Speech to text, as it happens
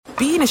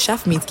being a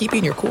chef means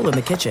keeping your cool in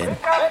the kitchen.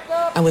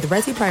 And with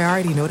Resi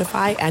Priority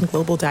Notify and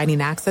Global Dining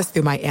Access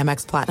through my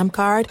Amex Platinum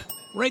card,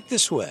 right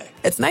this way.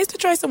 It's nice to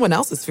try someone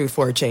else's food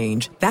for a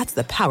change. That's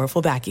the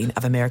powerful backing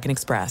of American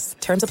Express.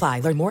 Terms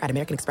apply. Learn more at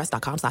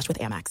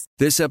americanexpress.com/withAmex.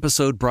 This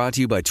episode brought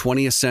to you by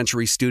 20th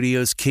Century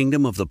Studios'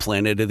 Kingdom of the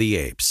Planet of the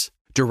Apes.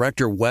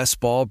 Director Wes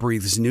Ball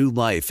breathes new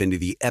life into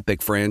the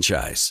epic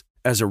franchise.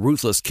 As a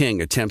ruthless king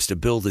attempts to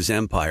build his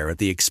empire at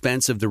the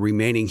expense of the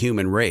remaining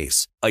human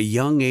race, a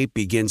young ape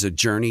begins a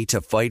journey to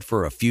fight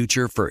for a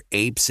future for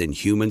apes and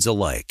humans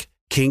alike.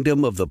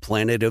 Kingdom of the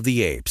Planet of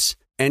the Apes.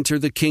 Enter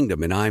the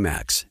kingdom in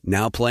IMAX,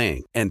 now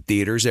playing, and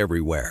theaters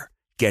everywhere.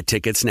 Get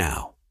tickets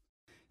now.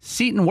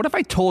 Seton, what if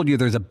I told you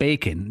there's a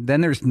bacon,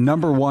 then there's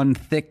number one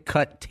thick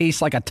cut, tastes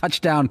like a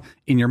touchdown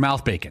in your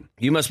mouth bacon?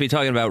 You must be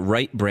talking about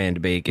Wright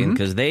brand bacon,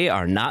 because they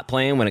are not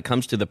playing when it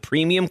comes to the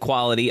premium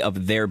quality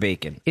of their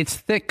bacon. It's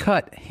thick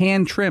cut,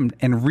 hand trimmed,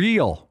 and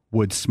real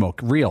wood smoke,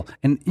 real.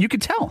 And you can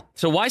tell.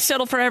 So why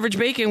settle for average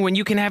bacon when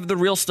you can have the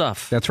real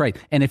stuff? That's right.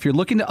 And if you're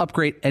looking to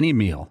upgrade any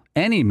meal,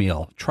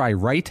 try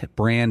Wright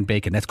brand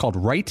bacon. That's called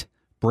Wright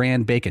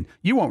brand bacon.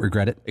 You won't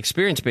regret it.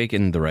 Experience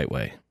bacon the right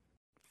way.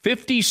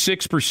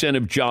 56%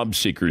 of job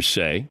seekers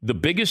say the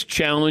biggest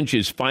challenge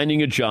is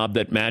finding a job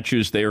that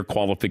matches their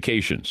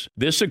qualifications.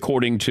 This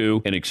according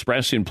to an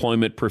Express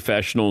Employment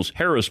Professionals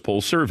Harris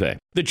Poll survey.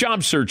 The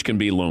job search can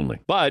be lonely,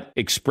 but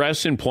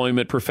Express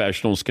Employment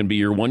Professionals can be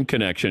your one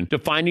connection to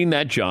finding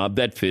that job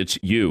that fits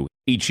you.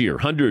 Each year,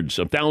 hundreds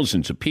of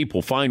thousands of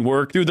people find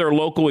work through their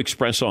local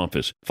Express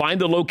office. Find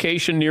the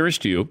location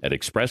nearest you at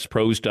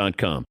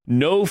expresspros.com.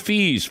 No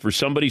fees for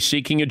somebody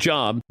seeking a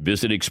job.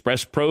 Visit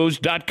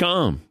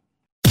expresspros.com.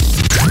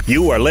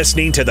 You are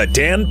listening to the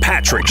Dan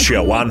Patrick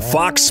Show on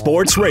Fox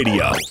Sports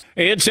Radio.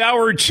 It's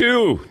hour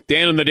 2.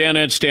 Dan and the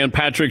Danettes, Dan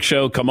Patrick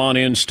Show. Come on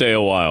in, stay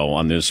a while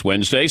on this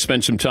Wednesday.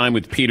 Spend some time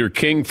with Peter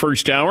King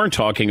first hour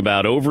talking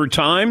about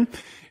overtime.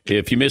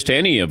 If you missed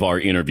any of our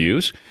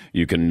interviews,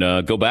 you can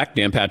go back,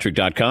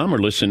 danpatrick.com, or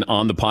listen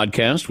on the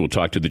podcast. We'll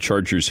talk to the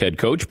Chargers head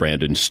coach,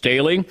 Brandon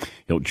Staley.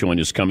 He'll join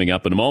us coming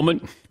up in a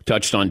moment.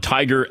 Touched on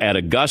Tiger at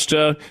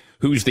Augusta.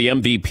 Who's the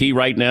MVP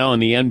right now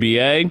in the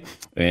NBA?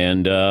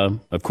 And,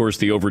 of course,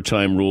 the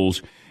overtime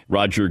rules.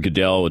 Roger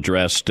Goodell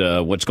addressed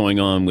what's going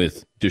on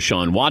with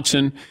Deshaun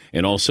Watson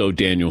and also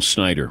Daniel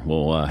Snyder.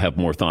 We'll have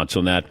more thoughts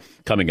on that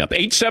coming up.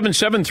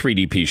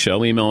 877-3DP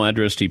Show. Email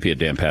address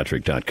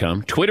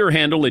dp@danpatrick.com. Twitter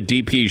handle at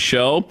DP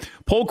Show.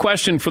 Poll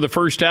question for the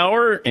first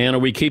hour. And are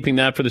we keeping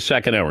that for the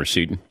second hour,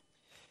 Seton?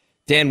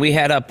 Dan, we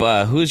had up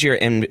who's your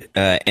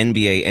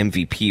NBA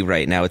MVP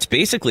right now. It's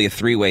basically a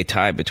three-way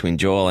tie between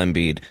Joel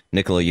Embiid,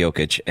 Nikola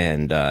Jokic,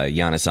 and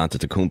Giannis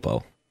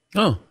Antetokounmpo.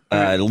 Oh.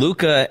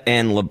 Luka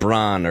and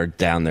LeBron are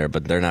down there,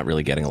 but they're not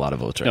really getting a lot of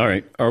votes right now. All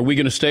right. Are we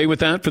going to stay with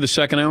that for the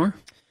second hour?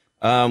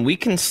 We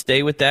can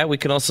stay with that. We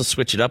could also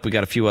switch it up. We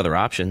got a few other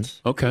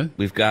options. Okay.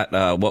 We've got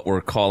what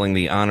we're calling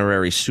the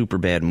honorary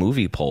Superbad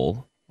movie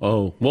poll.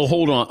 Oh, well,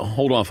 hold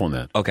off on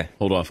that. Okay.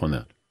 Hold off on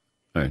that.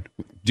 All right.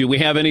 Do we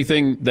have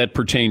anything that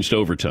pertains to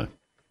overtime?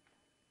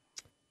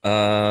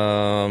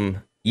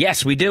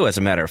 Yes, we do, as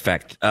a matter of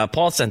fact.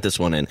 Paul sent this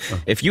one in.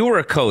 If you were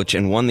a coach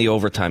and won the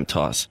overtime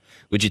toss,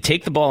 would you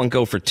take the ball and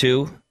go for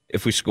 2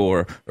 if we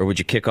score, or would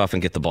you kick off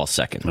and get the ball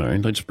second? All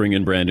right, let's bring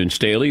in Brandon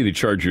Staley, the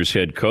Chargers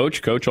head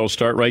coach. Coach, I'll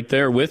start right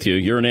there with you.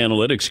 You're an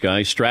analytics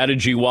guy.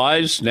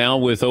 Strategy-wise, now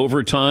with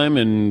overtime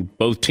and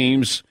both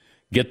teams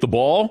get the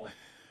ball,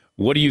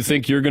 what do you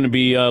think you're going to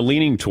be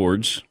leaning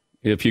towards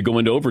if you go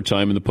into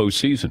overtime in the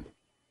postseason?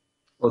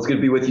 Well, it's good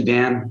to be with you,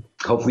 Dan.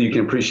 Hopefully you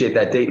can appreciate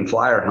that Dayton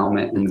Flyer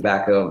helmet in the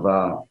back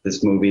of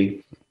this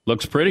movie.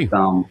 Looks pretty.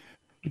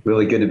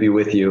 Really good to be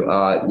with you.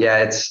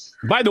 It's...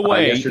 By the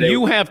way,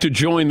 you have to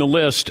join the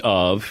list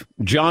of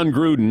John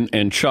Gruden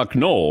and Chuck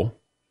Noll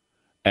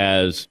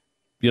as,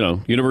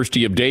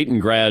 University of Dayton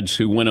grads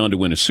who went on to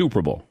win a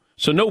Super Bowl.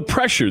 So no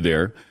pressure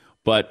there,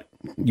 but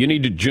you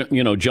need to,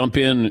 jump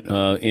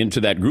into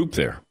that group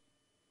there.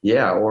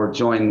 Yeah, or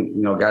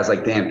join, guys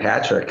like Dan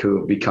Patrick, who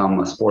have become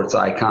a sports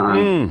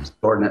icon,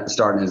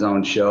 starting his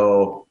own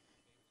show,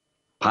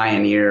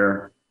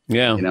 pioneer.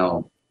 Yeah.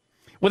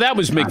 Well, that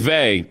was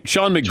McVay.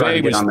 Sean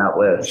McVay was on that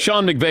list.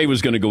 Sean McVay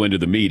was going to go into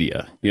the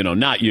media,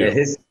 not you.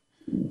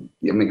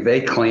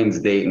 McVay claims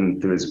Dayton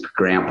through his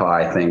grandpa,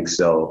 I think.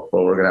 So,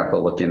 well, we're going to have to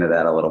look into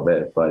that a little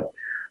bit. But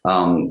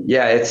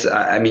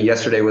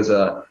yesterday was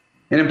an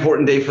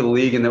important day for the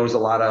league, and there was a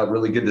lot of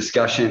really good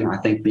discussion. I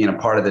think being a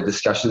part of the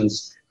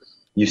discussions,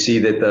 you see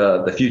that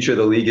the future of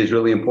the league is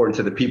really important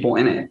to the people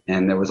in it.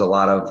 And there was a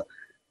lot of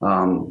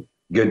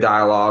good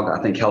dialogue,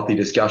 I think healthy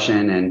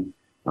discussion. And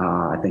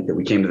I think that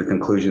we came to the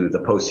conclusion that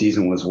the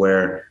postseason was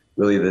where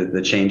really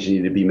the change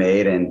needed to be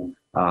made. And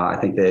I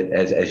think that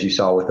as you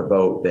saw with the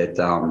vote that,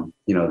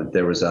 that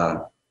there was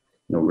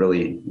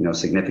really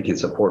significant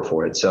support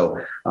for it.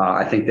 So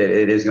I think that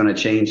it is going to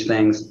change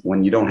things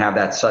when you don't have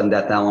that sudden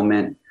death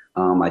element.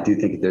 I do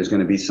think that there's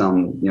going to be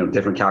some,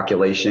 different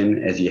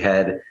calculation as you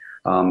head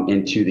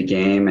into the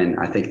game. And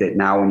I think that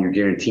now when you're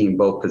guaranteeing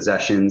both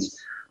possessions,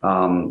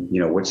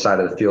 which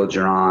side of the field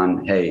you're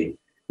on, hey,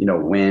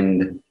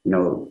 wind,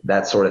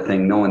 that sort of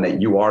thing, knowing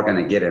that you are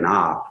going to get an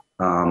op.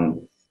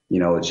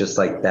 It's just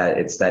like that.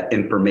 It's that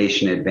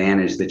information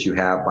advantage that you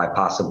have by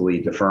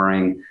possibly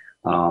deferring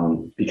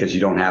because you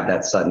don't have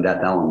that sudden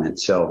death element.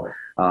 So,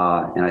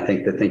 and I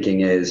think the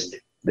thinking is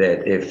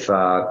that if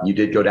you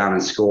did go down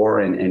and score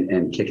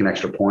and kick an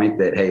extra point,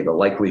 that, hey, the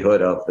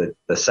likelihood of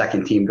the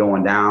second team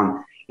going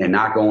down and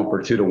not going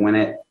for 2 to win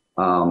it,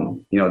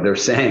 they're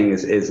saying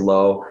is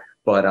low.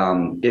 But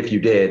if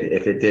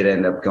it did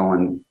end up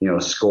going,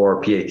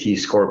 score PAT,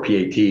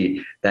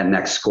 that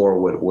next score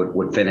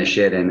would finish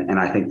it. And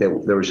I think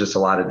that there was just a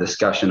lot of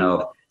discussion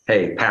of,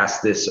 hey,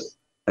 past this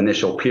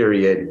initial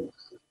period,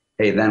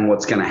 hey, then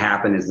what's going to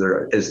happen?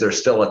 Is there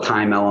still a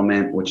time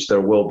element, which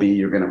there will be?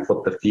 You're going to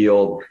flip the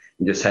field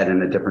and just head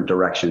in a different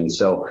direction.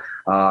 So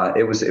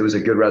it was a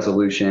good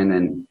resolution,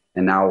 and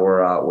now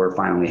we're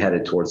finally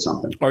headed towards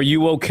something. Are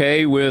you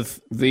okay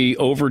with the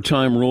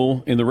overtime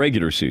rule in the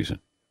regular season?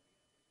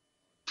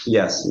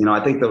 Yes.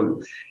 I think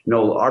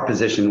our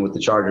position with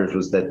the Chargers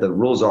was that the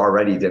rules are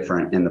already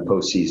different in the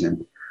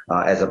postseason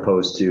as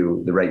opposed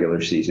to the regular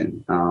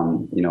season.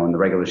 In the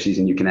regular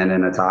season, you can end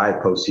in a tie.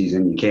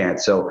 Postseason, you can't.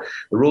 So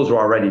the rules are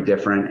already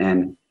different,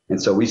 and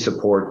so we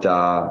support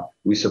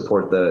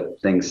the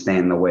things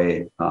staying the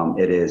way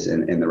it is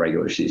in the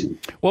regular season.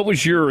 What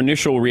was your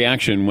initial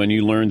reaction when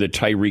you learned that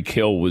Tyreek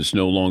Hill was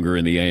no longer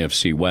in the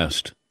AFC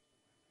West?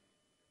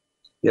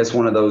 It's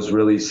one of those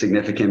really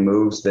significant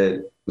moves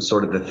that was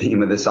sort of the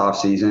theme of this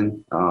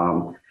offseason.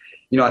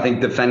 I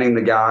think defending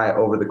the guy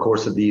over the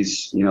course of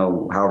these,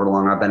 however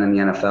long I've been in the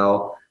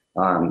NFL,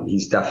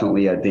 he's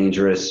definitely a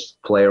dangerous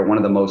player, one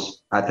of the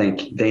most, I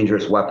think,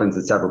 dangerous weapons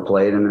that's ever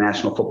played in the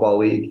National Football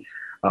League.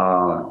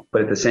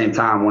 But at the same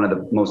time, one of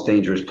the most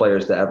dangerous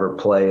players to ever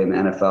play in the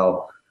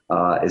NFL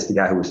is the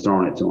guy who was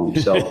throwing it to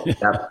him. So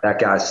that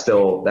guy's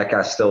still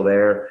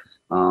there.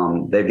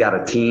 They've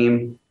got a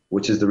team,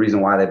 which is the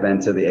reason why they've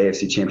been to the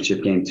AFC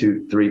Championship game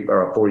 2, 3,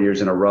 or 4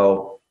 years in a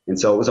row. And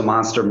so it was a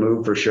monster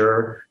move for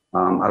sure.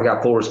 I've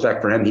got full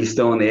respect for him. He's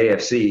still in the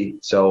AFC,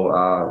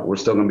 so we're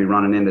still going to be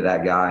running into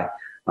that guy.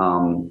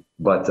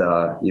 But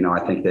I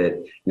think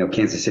that,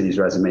 Kansas City's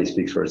resume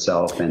speaks for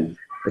itself. And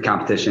the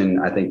competition,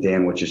 I think,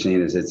 Dan, what you're seeing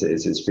is it's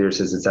as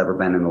fierce as it's ever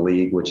been in the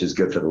league, which is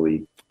good for the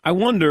league. I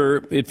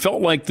wonder, it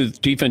felt like the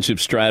defensive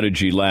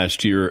strategy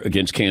last year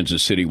against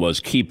Kansas City was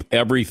keep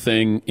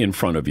everything in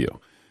front of you.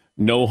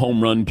 No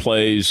home run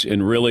plays,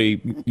 and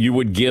really you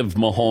would give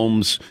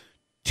Mahomes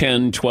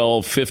 10,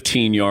 12,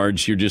 15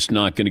 yards. You're just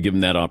not going to give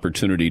him that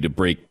opportunity to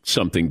break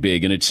something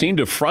big. And it seemed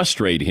to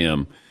frustrate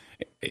him.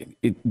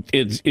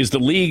 Is the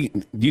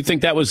league, do you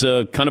think that was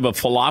a kind of a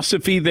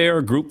philosophy there,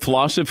 a group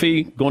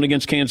philosophy going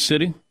against Kansas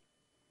City?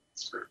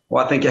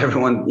 Well, I think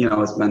everyone,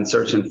 has been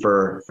searching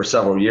for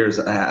several years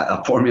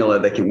a formula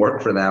that can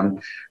work for them.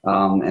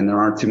 And there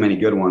aren't too many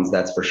good ones,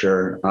 that's for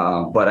sure.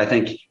 But I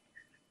think,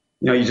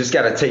 you just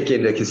got to take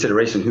into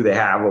consideration who they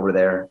have over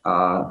there,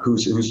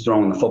 who's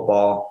throwing the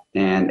football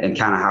and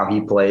kind of how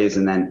he plays,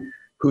 and then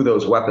who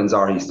those weapons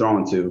are he's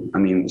throwing to. I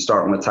mean,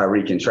 starting with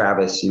Tyreek and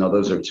Travis,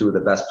 those are two of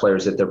the best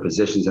players at their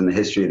positions in the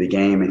history of the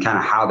game, and kind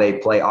of how they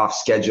play off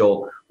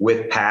schedule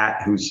with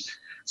Pat, who's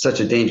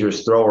such a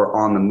dangerous thrower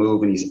on the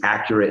move, and he's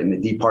accurate in the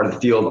deep part of the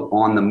field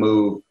on the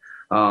move.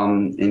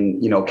 And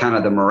kind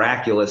of the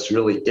miraculous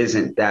really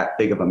isn't that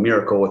big of a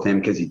miracle with him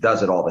because he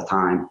does it all the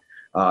time.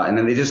 And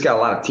then they just got a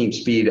lot of team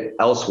speed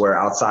elsewhere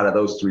outside of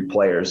those three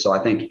players. So I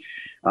think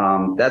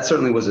that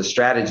certainly was a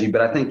strategy, but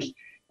I think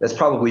that's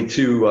probably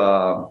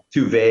too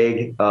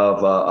vague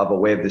of a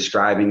way of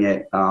describing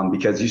it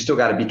because you still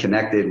got to be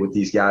connected with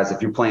these guys.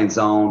 If you're playing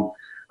zone,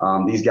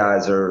 these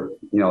guys are,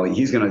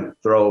 he's going to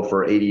throw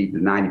for 80 to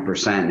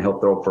 90%, and he'll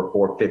throw for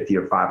 450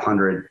 or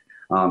 500.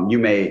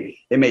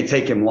 It may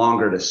take him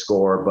longer to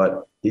score,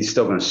 but he's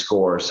still going to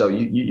score. So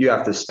you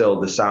have to still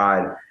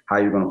decide how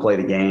you're going to play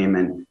the game.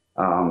 And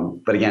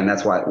but again,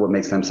 that's what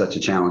makes them such a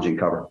challenging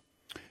cover.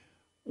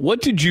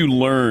 What did you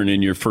learn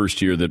in your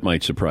first year that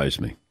might surprise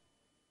me?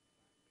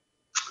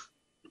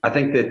 I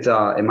think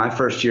that in my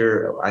first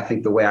year, I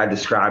think the way I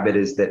describe it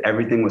is that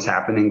everything was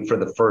happening for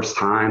the first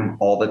time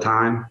all the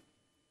time.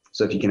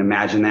 So if you can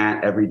imagine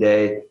that every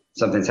day,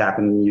 something's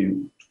happening to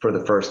you for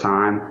the first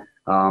time.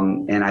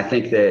 And I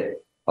think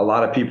that a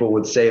lot of people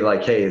would say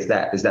like, hey, is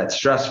that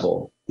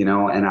stressful?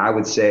 And I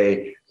would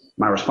say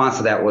my response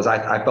to that was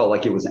I felt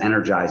like it was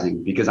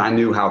energizing because I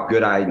knew how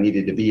good I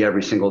needed to be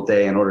every single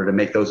day in order to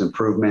make those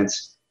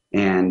improvements.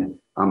 And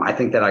I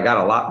think that I got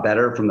a lot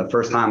better from the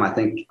first time I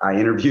think I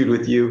interviewed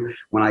with you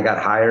when I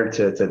got hired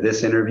to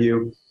this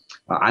interview.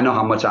 I know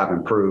how much I've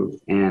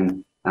improved,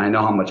 and I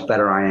know how much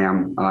better I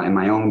am in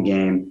my own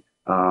game.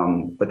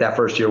 But that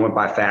first year went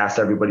by fast.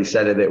 Everybody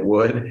said it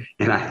would.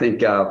 And I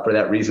think for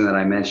that reason that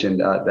I mentioned,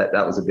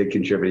 that was a big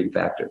contributing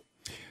factor.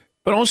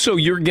 But also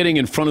you're getting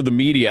in front of the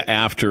media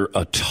after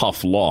a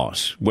tough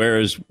loss,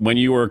 whereas when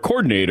you were a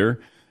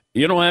coordinator,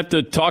 you don't have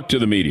to talk to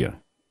the media.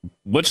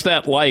 What's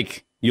that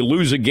like? You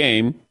lose a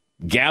game,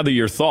 gather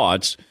your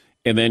thoughts,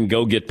 and then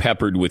go get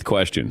peppered with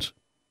questions.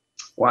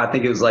 Well, I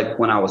think it was like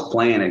when I was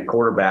playing at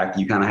quarterback,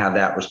 you kind of have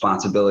that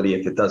responsibility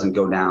if it doesn't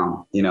go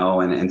down,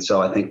 and so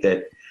I think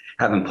that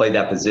having played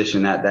that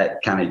position,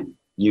 that kind of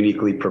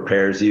uniquely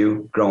prepares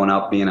you growing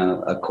up being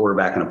a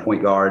quarterback and a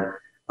point guard.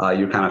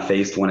 You're kind of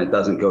faced when it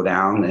doesn't go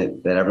down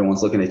that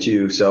everyone's looking at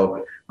you.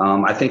 So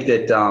I think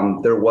that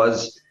there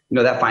was,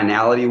 that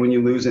finality when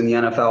you lose in the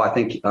NFL. I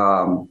think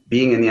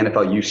being in the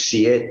NFL, you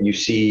see it,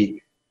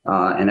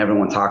 and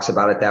everyone talks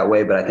about it that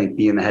way. But I think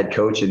being the head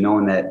coach and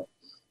knowing that,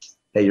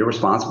 hey, you're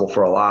responsible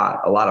for a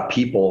lot of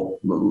people.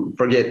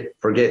 Forget,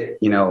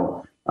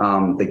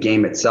 the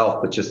game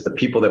itself, but just the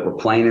people that were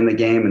playing in the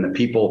game and the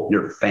people,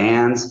 your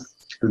fans,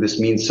 who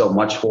this means so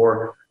much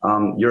for.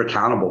 You're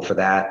accountable for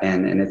that,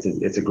 and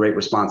it's a great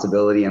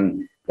responsibility.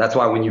 And that's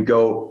why when you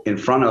go in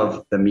front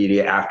of the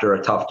media after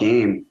a tough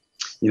game,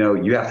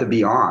 you have to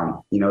be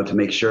on, to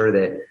make sure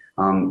that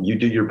you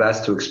do your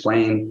best to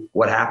explain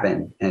what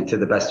happened and to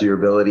the best of your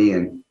ability.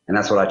 And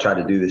that's what I tried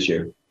to do this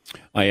year.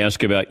 I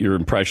ask about your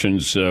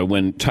impressions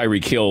when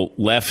Tyreek Hill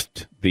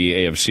left the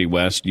AFC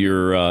West,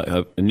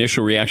 your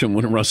initial reaction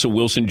when Russell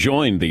Wilson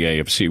joined the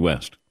AFC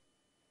West.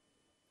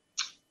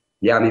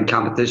 Yeah,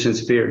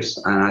 competition's fierce.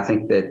 And I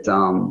think that,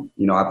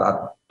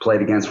 I've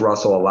played against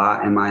Russell a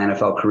lot in my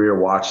NFL career,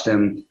 watched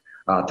him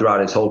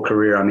throughout his whole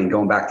career.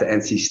 Going back to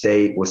NC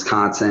State,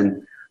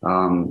 Wisconsin,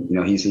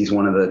 he's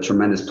one of the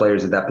tremendous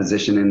players at that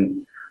position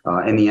in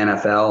the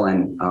NFL.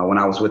 And when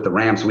I was with the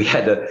Rams, we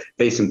had to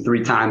face him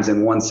 3 times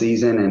in one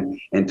season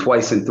and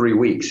twice in 3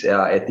 weeks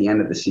at the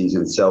end of the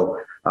season. So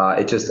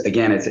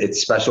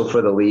it's special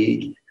for the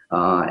league.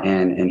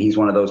 And he's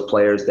one of those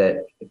players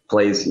that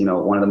plays,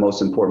 one of the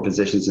most important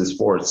positions in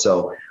sports.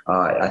 So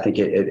I think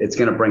it's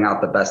going to bring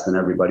out the best in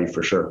everybody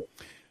for sure.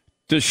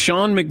 Does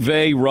Sean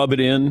McVay rub it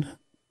in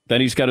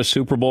that he's got a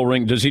Super Bowl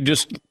ring? Does he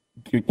just,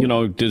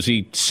 does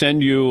he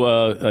send you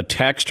a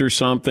text or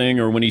something?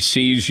 Or when he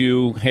sees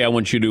you, hey, I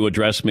want you to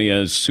address me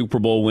as Super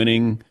Bowl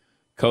winning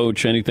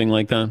coach, anything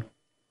like that?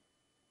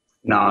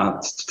 No,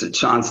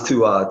 Sean's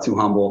too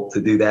humble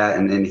to do that.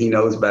 And he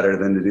knows better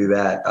than to do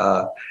that.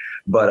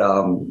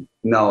 But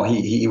no,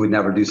 he would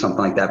never do something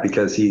like that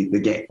because the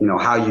game,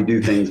 how you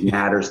do things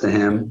matters to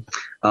him.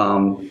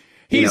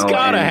 He's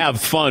got to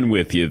have fun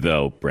with you,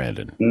 though,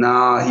 Brandon.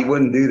 No, he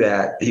wouldn't do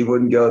that. He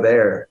wouldn't go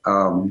there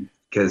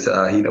because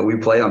we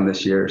play him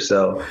this year.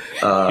 So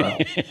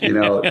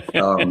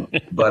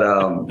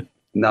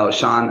no,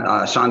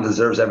 Sean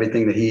deserves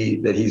everything that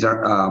he's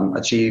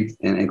achieved,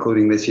 and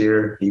including this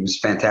year. He was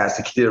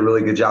fantastic. He did a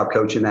really good job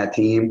coaching that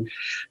team. And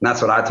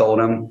that's what I told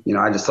him.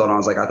 I just told him, I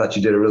was like, I thought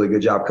you did a really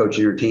good job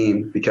coaching your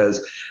team,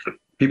 because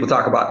people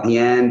talk about the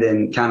end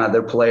and kind of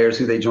their players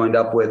who they joined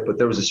up with, but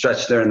there was a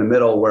stretch there in the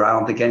middle where I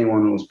don't think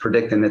anyone was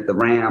predicting that the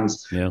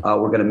Rams were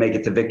going to make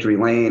it to victory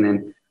lane.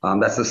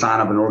 And that's the sign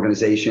of an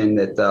organization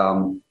that's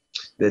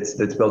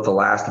built to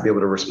last, to be able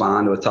to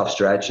respond to a tough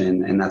stretch.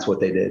 And that's what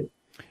they did.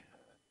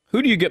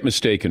 Who do you get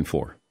mistaken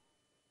for?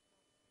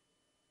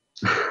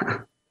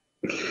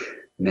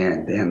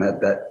 Man, damn,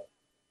 that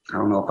I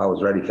don't know if I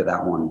was ready for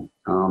that one.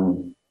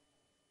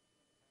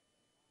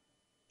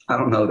 I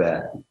don't know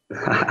that.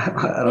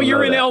 Well,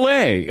 you're in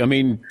L.A.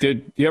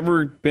 Did you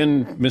ever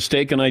been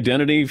mistaken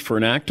identity for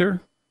an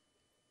actor?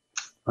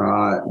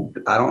 I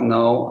don't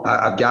know.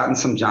 I've gotten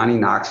some Johnny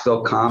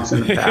Knoxville comps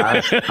in the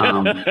past.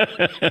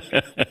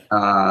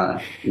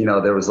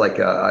 There was like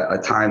a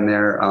time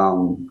there,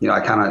 I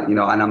kind of, and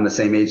I'm the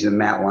same age as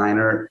Matt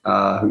Leinart,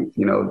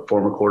 who,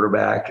 former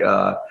quarterback,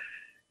 but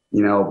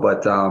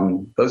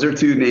those are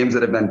 2 names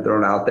that have been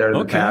thrown out there in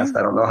the past.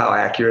 I don't know how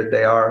accurate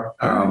they are.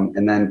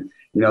 And then,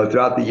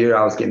 throughout the year,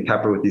 I was getting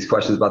peppered with these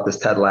questions about this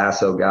Ted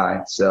Lasso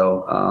guy.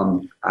 So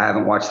I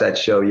haven't watched that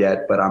show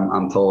yet, but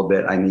I'm told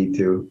that I need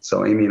to.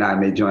 So Amy and I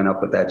may join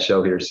up with that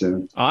show here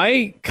soon.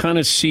 I kind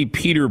of see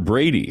Peter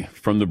Brady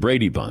from the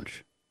Brady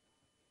Bunch.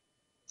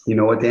 You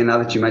know what, Dan, now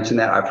that you mentioned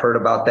that, I've heard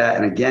about that.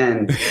 And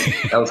again,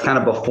 that was kind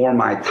of before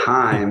my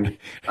time,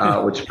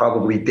 which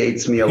probably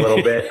dates me a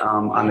little bit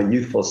on the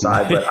youthful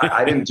side. But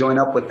I didn't join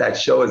up with that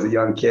show as a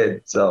young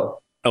kid. So.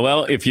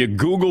 Well, if you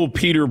Google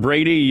Peter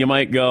Brady, you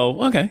might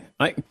go, okay.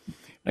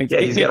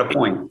 He's got a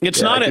point.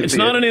 It's not an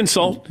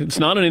insult. It's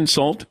not an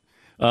insult.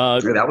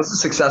 That was a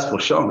successful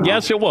show. Now.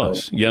 Yes, it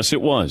was. Yes,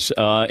 it was.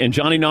 And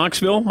Johnny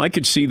Knoxville, I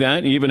could see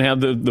that. You even have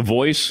the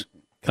voice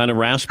kind of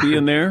raspy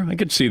in there. I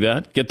could see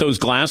that. Get those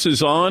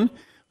glasses on.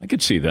 I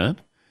could see that.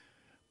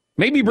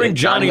 Maybe bring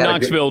Johnny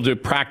Knoxville to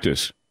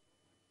practice.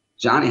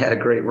 Johnny had a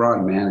great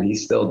run, man.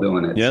 He's still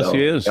doing it. Yes,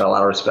 he is. Got a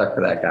lot of respect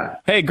for that guy.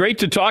 Hey, great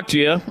to talk to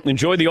you.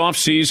 Enjoy the off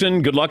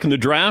season. Good luck in the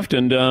draft,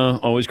 and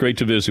always great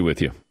to visit with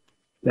you.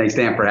 Thanks,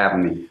 Dan, for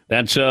having me.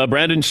 That's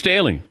Brandon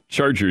Staley,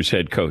 Chargers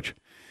head coach.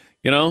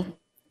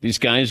 These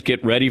guys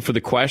get ready for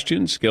the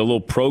questions, get a little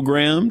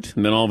programmed,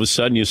 and then all of a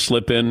sudden you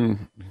slip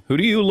in, who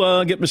do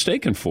you get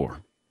mistaken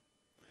for?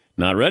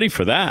 Not ready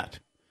for that.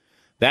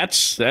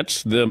 That's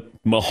the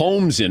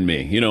Mahomes in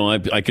me.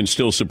 I can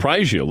still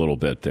surprise you a little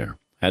bit there.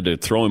 Had to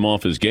throw him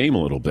off his game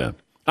a little bit.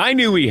 I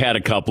knew he had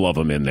a couple of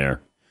them in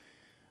there.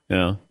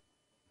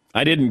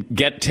 I didn't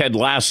get Ted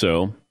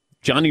Lasso.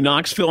 Johnny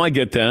Knoxville, I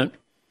get that.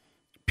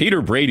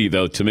 Peter Brady,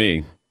 though, to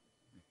me,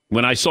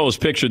 when I saw his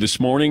picture this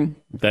morning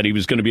that he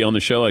was going to be on the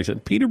show, I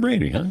said, Peter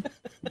Brady, huh?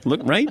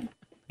 Look, right?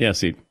 Yeah,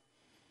 see.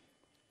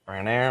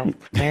 Yeah,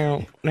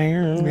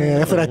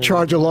 after that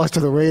Charger loss to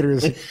the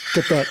Raiders,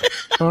 get that.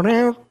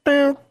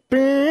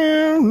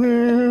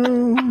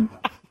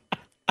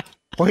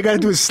 All you got to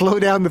do is slow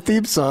down the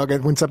theme song,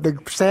 and when something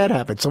sad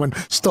happens, someone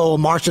stole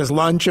Marsha's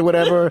lunch or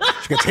whatever,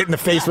 she gets hit in the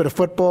face with a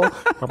football.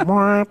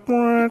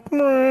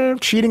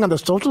 Cheating on the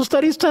social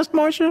studies test,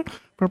 Marsha?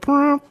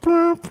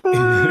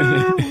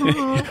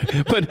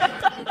 But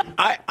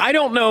I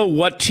don't know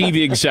what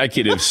TV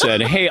executive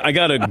said, hey, I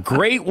got a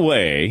great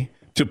way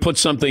to put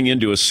something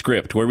into a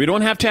script where we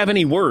don't have to have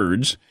any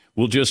words.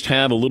 We'll just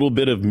have a little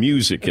bit of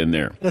music in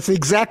there. That's the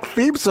exact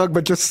theme song,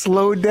 but just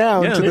slowed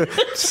down to the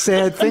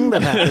sad thing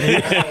that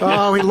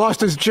happened. He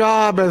lost his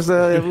job as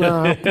a...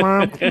 now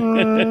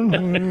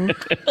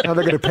they're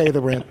going to pay the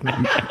rent.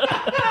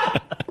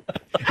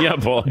 Yeah,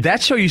 boy.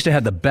 That show used to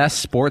have the best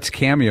sports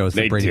cameos.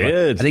 They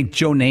did. I think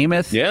Joe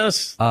Namath.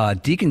 Yes.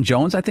 Deacon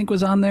Jones, I think,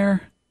 was on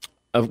there.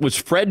 Was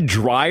Fred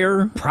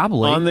Dreyer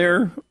probably on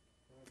there,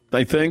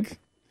 I think?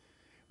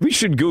 We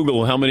should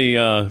Google how many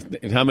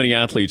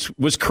athletes.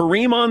 Was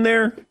Kareem on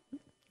there?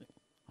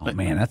 Oh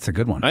man, that's a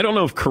good one. I don't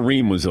know if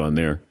Kareem was on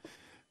there,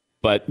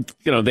 but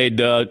they'd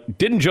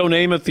didn't Joe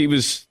Namath? He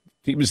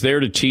was there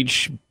to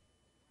teach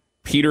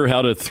Peter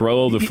how to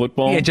throw the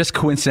football. Yeah, just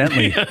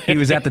coincidentally, he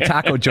was at the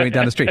taco joint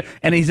down the street,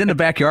 and he's in the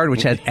backyard,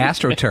 which had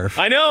AstroTurf.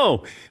 I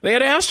know they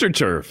had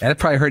AstroTurf. That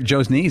probably hurt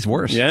Joe's knees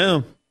worse.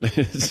 Yeah.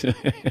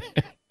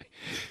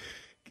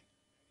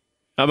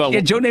 How about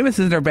Joe Namath is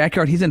in their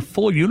backyard. He's in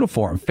full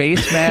uniform,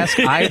 face mask,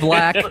 eye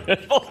black,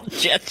 full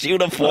Jets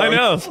uniform. I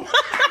know.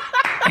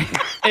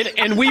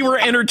 and we were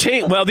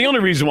entertained. Well, the only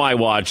reason why I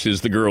watched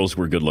is the girls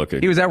were good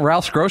looking. He was at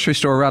Ralph's grocery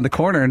store around the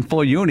corner in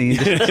full uni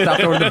and just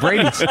stopped over to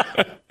Brady's.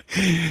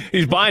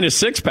 He's buying a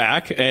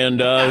 6-pack, and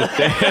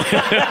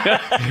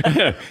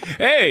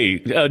hey,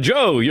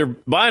 Joe, you're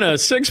buying a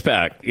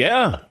 6-pack.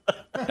 Yeah.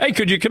 Hey,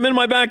 could you come in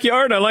my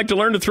backyard? I'd like to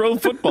learn to throw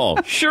the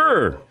football.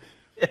 Sure.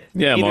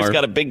 Yeah, Peter's Mark.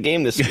 got a big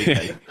game this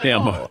weekend. Yeah,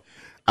 Mark.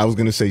 I was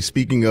going to say,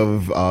 speaking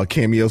of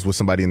cameos with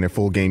somebody in their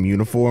full game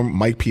uniform,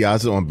 Mike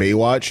Piazza on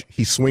Baywatch,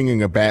 he's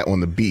swinging a bat on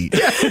the beach.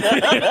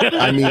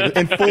 I mean,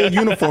 in full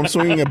uniform,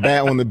 swinging a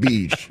bat on the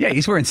beach. Yeah,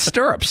 he's wearing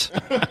stirrups.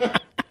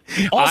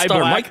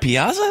 All-star Mike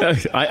Piazza?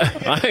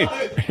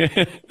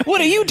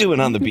 What are you doing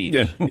on the beach?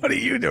 Yeah. What are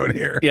you doing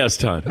here? Yes,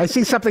 Todd. I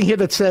see something here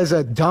that says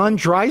Don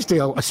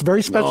Drysdale, a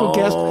very special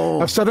guest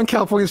of Southern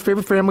California's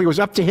favorite family, was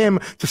up to him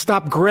to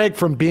stop Greg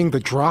from being the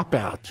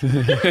dropout.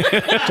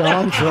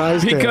 Don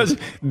Drysdale. Because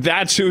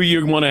that's who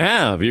you want to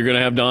have. You're going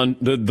to have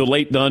the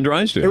late Don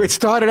Drysdale. It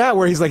started out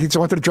where he's like, he just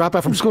wanted to drop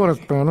out from school, and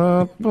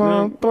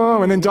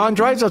then Don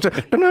Drysdale said,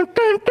 Is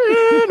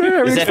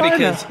that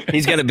because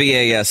he's going to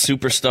be a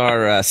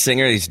superstar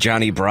singer? He's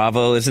Johnny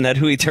Bravo. Isn't that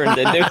who he turned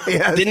into?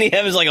 Yes. Didn't he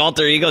have his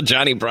alter ego,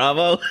 Johnny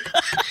Bravo?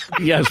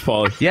 Yes,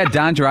 Paul. Yeah,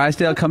 Don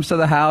Drysdale comes to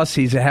the house.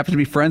 He happens to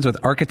be friends with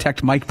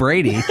architect Mike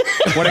Brady.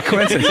 What a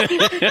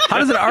coincidence. How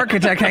does an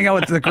architect hang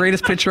out with the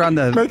greatest pitcher on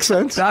the Makes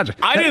sense. Dodgers?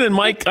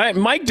 Mike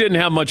didn't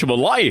have much of a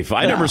life.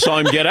 I never saw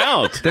him get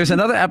out. There's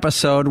another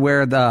episode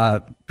where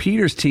the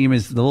Peter's team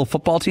is the little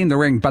football team. They're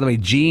wearing, by the way,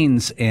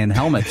 jeans and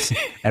helmets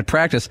at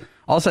practice.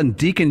 All of a sudden,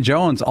 Deacon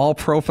Jones, all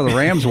pro for the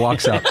Rams,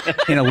 walks up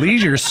in a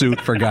leisure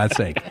suit, for God's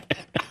sake.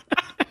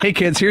 Hey,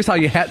 kids, here's how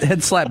you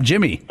head slap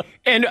Jimmy.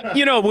 And,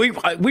 we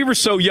were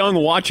so young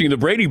watching the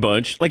Brady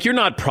Bunch, like you're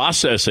not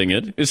processing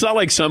it. It's not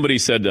like somebody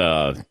said,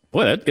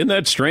 what, isn't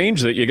that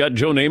strange that you got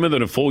Joe Namath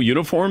in a full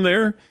uniform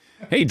there?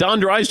 Hey, Don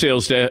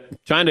Drysdale's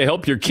trying to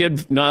help your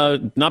kid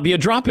not be a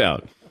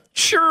dropout.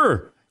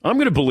 Sure, I'm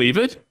going to believe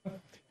it. All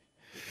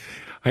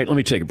right, let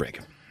me take a break.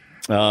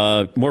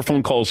 More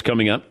phone calls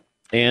coming up.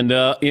 And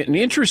an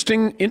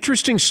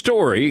interesting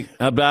story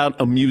about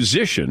a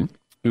musician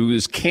who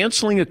is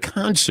canceling a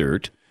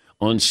concert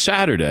on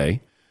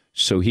Saturday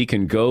so he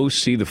can go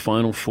see the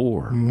Final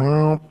Four.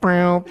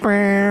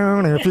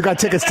 If you got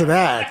tickets to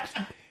that.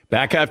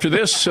 Back after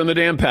this on the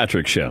Dan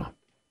Patrick Show.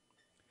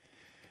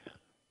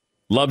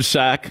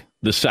 Lovesac,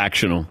 the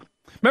Sactional.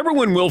 Remember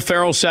when Will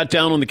Ferrell sat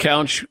down on the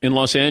couch in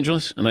Los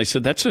Angeles? And I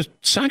said, that's a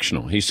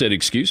Sactional. He said,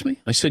 excuse me?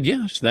 I said,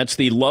 yes, that's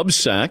the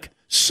Lovesac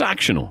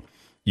Sactional.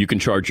 You can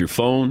charge your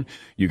phone.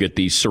 You get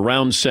the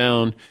surround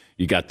sound.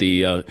 You got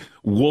the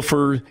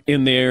woofer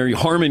in there,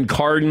 Harman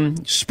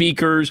Kardon,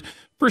 speakers.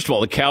 First of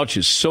all, the couch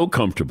is so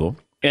comfortable,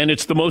 and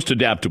it's the most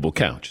adaptable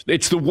couch.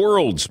 It's the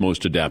world's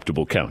most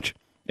adaptable couch.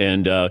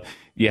 And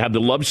you have the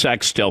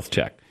Lovesac Stealth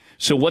Tech.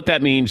 So what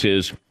that means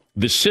is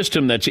the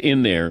system that's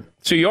in there.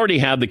 So you already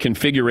have the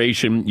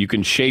configuration. You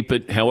can shape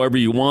it however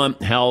you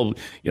want. How,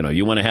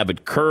 you want to have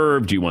it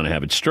curved. You want to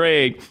have it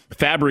straight,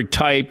 fabric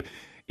type.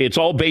 It's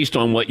all based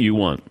on what you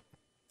want.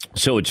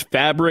 So it's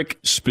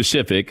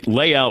fabric-specific,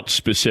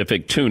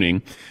 layout-specific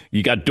tuning.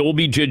 You got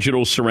Dolby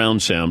Digital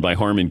surround sound by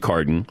Harman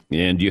Kardon,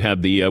 and you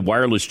have the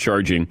wireless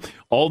charging.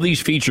 All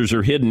these features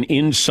are hidden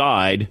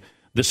inside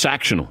the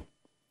Sactional.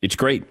 It's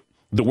great.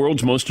 the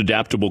world's most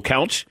adaptable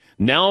couch,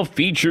 now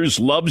features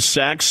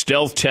Lovesac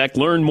Stealth Tech.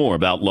 Learn more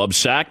about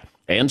Lovesac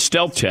and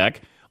Stealth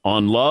Tech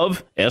on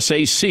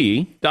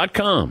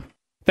lovesac.com.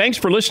 Thanks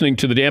for listening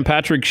to the Dan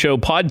Patrick Show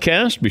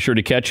podcast. Be sure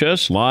to catch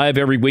us live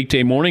every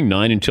weekday morning,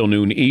 9 until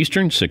noon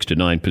Eastern, 6 to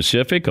 9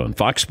 Pacific on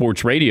Fox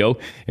Sports Radio.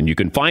 And you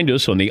can find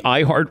us on the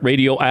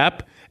iHeartRadio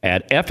app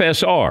at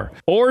FSR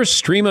or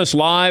stream us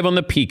live on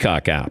the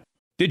Peacock app.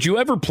 Did you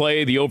ever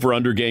play the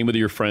over-under game with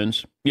your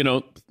friends? You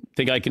know,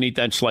 think I can eat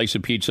that slice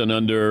of pizza in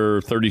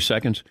under 30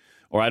 seconds?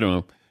 Or I don't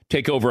know,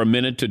 take over a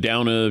minute to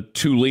down a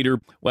 2-liter?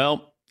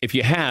 Well, if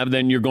you have,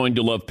 then you're going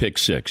to love Pick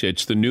 6.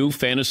 It's the new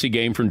fantasy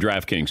game from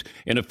DraftKings,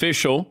 an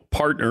official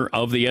partner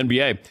of the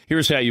NBA.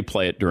 Here's how you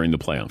play it during the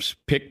playoffs.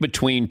 Pick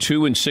between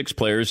 2 and 6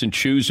 players and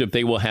choose if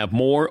they will have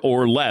more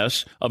or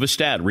less of a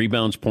stat,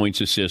 rebounds, points,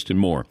 assists, and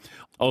more.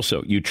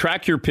 Also, you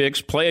track your picks,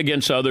 play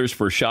against others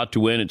for a shot to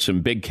win at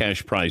some big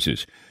cash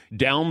prizes.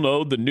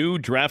 Download the new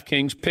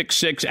DraftKings Pick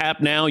 6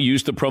 app now.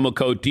 Use the promo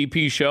code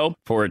DPShow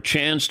for a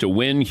chance to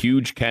win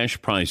huge cash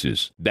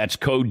prizes. That's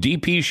code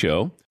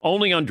DPShow.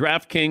 Only on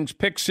DraftKings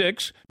Pick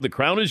 6. The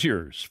crown is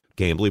yours.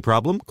 Gambling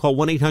problem? Call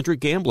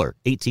 1-800-GAMBLER.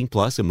 18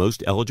 plus in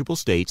most eligible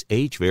states.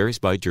 Age varies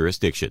by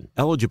jurisdiction.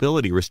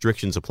 Eligibility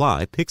restrictions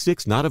apply. Pick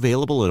 6 not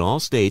available in all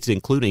states,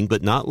 including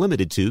but not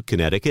limited to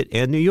Connecticut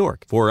and New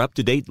York. For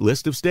up-to-date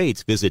list of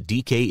states, visit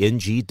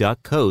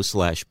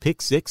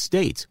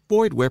dkng.co/pick6states.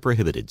 Void where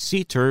prohibited.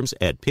 See terms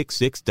at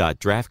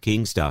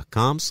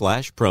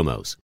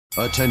pick6.draftkings.com/promos.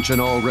 Attention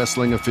all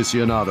wrestling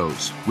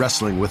aficionados.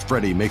 Wrestling with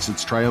Freddie makes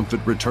its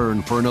triumphant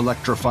return for an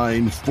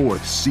electrifying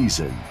 4th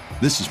season.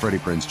 This is Freddie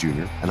Prinze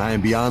Jr., and I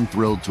am beyond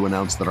thrilled to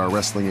announce that our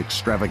wrestling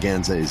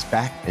extravaganza is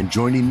back, and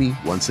joining me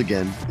once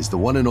again is the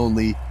one and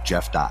only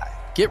Jeff Dye.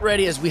 Get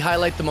ready as we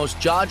highlight the most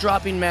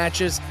jaw-dropping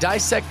matches,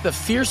 dissect the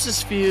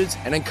fiercest feuds,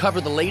 and uncover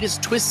the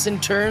latest twists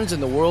and turns in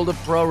the world of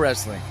pro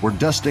wrestling. We're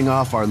dusting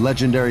off our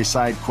legendary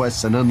side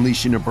quests and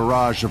unleashing a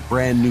barrage of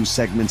brand new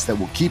segments that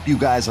will keep you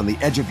guys on the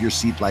edge of your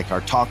seat like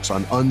our talks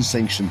on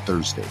Unsanctioned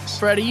Thursdays.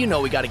 Freddie, you know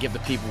we got to give the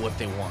people what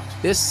they want.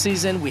 This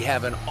season, we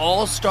have an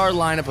all-star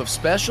lineup of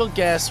special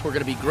guests who are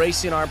going to be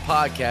gracing our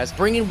podcast,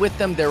 bringing with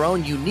them their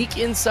own unique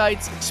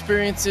insights,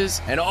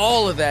 experiences, and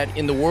all of that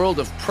in the world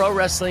of pro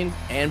wrestling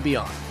and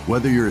beyond.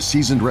 Whether you're a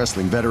seasoned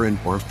wrestling veteran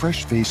or a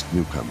fresh-faced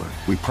newcomer,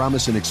 we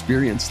promise an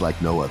experience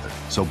like no other.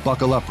 So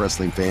buckle up,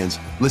 wrestling fans.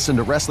 Listen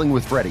to Wrestling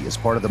with Freddie as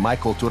part of the My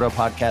Cultura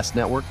Podcast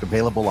Network,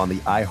 available on the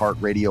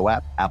iHeartRadio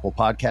app, Apple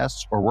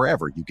Podcasts, or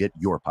wherever you get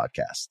your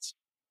podcasts.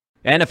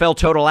 NFL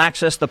Total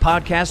Access, the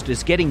podcast,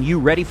 is getting you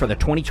ready for the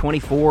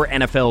 2024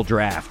 NFL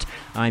Draft.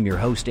 I'm your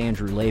host,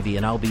 Andrew Levy,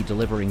 and I'll be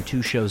delivering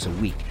 2 shows a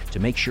week to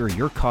make sure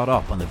you're caught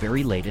up on the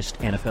very latest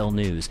NFL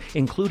news,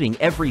 including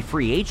every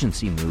free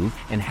agency move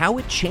and how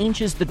it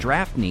changes the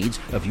draft needs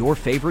of your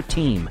favorite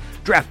team.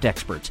 Draft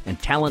experts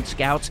and talent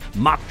scouts,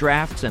 mock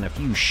drafts, and a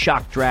few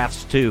shock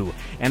drafts, too.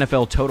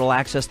 NFL Total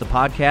Access, the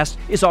podcast,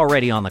 is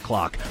already on the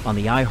clock on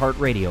the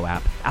iHeartRadio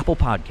app, Apple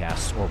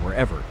Podcasts, or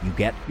wherever you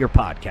get your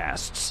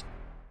podcasts.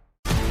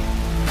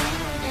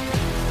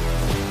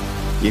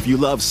 If you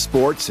love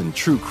sports and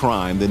true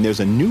crime, then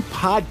there's a new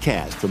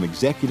podcast from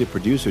executive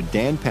producer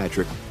Dan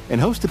Patrick and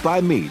hosted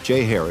by me,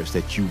 Jay Harris,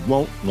 that you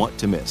won't want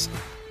to miss.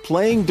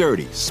 Playing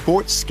Dirty: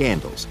 Sports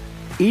Scandals.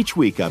 Each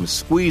week, I'm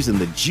squeezing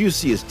the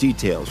juiciest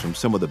details from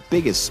some of the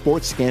biggest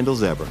sports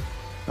scandals ever.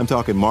 I'm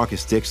talking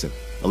Marcus Dixon,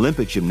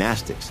 Olympic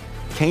gymnastics,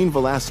 Cain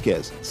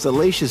Velasquez,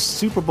 salacious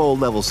Super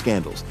Bowl-level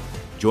scandals.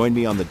 Join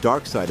me on the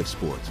dark side of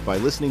sports by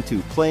listening to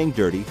Playing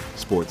Dirty: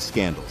 Sports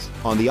Scandals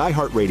on the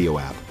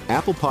iHeartRadio app,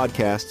 Apple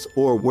Podcasts,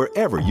 or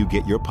wherever you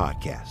get your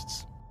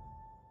podcasts.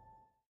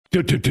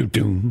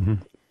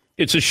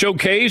 It's a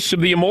showcase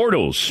of the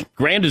Immortals,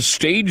 grandest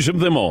stage of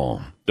them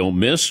all. Don't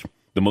miss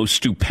the most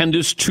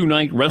stupendous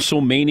 2-night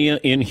WrestleMania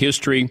in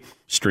history,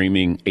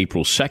 streaming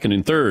April 2nd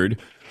and 3rd,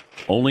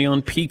 only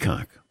on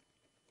Peacock.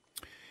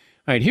 All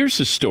right, here's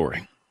the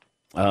story.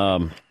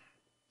 Now,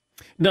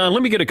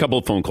 let me get a couple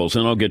of phone calls,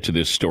 and I'll get to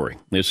this story.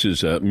 This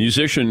is a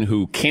musician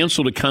who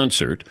canceled a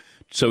concert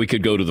so he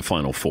could go to the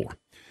Final Four.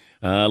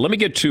 Let me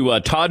get to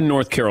Todd in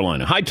North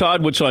Carolina. Hi,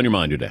 Todd. What's on your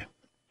mind today?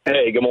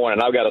 Hey, good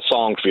morning. I've got a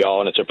song for y'all,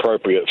 and it's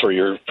appropriate for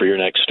your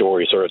next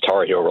story, sort of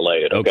Tar Heel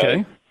related.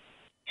 Okay.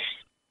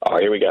 All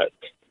right, here we go.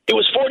 It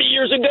was 40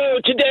 years ago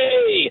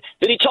today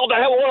that he taught the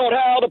whole world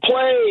how to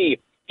play.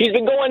 He's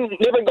been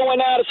never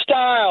going out of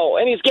style,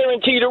 and he's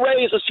guaranteed to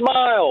raise a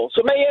smile.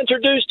 So may I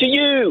introduce to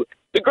you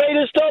the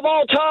greatest of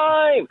all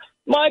time,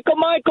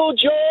 Michael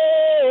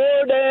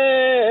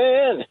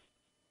Jordan.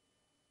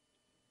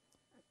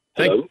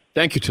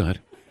 Thank you, Todd.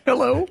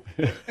 Hello.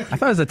 I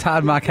thought it was a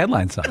Todd Mock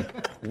headline song.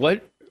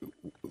 What?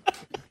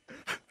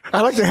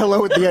 I like the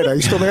hello at the end. Are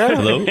you still there?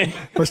 Hello?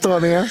 We're still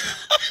on the air?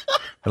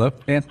 Hello,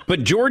 Dan?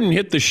 But Jordan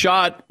hit the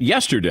shot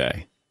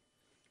yesterday,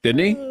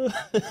 didn't he?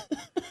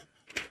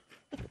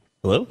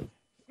 Hello?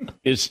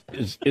 Is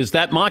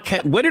that mock?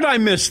 What did I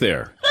miss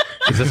there?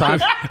 Is this on?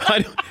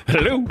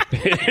 Hello.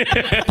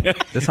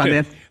 This on,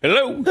 Dan?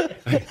 Hello.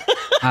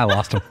 I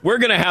lost him. We're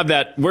gonna have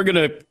that. We're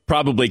gonna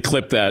probably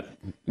clip that.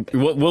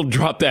 We'll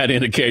drop that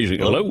in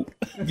occasionally. Hello.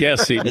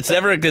 Yes. It's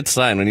never a good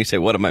sign when you say,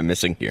 "What am I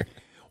missing here?"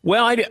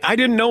 Well, I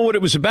didn't know what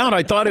it was about.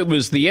 I thought it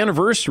was the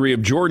anniversary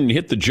of Jordan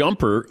hit the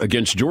jumper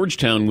against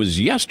Georgetown was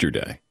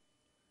yesterday,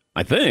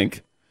 I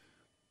think.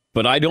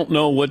 But I don't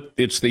know what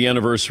it's the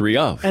anniversary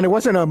of. And it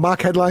wasn't a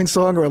mock headline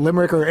song or a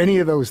limerick or any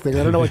of those things.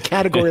 I don't know what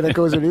category that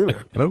goes in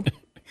either. Hello?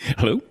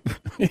 Hello?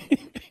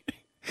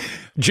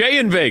 Jay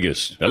in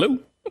Vegas. Hello?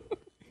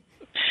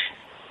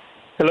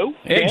 Hello?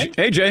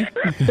 Hey, Jay.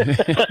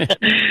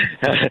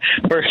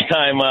 First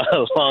time,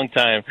 long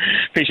time.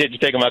 Appreciate you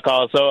taking my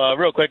call. So,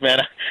 real quick,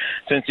 man,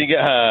 since you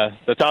got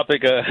the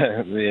topic,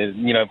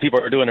 people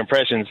are doing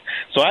impressions.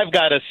 So I've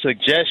got a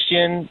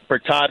suggestion for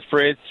Todd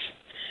Fritz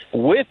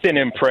with an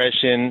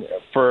impression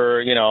for,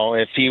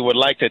 if he would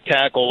like to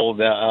tackle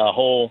the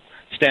whole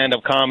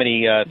stand-up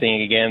comedy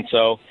thing again.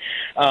 So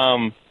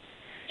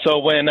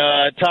when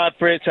Todd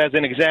Fritz, as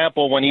an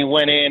example, when he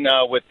went in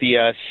with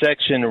the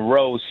section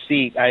row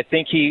seat, I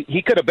think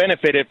he could have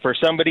benefited for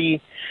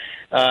somebody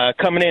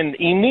coming in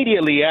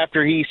immediately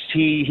after he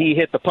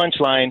hit the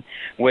punchline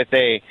with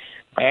and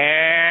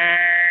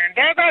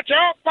there's a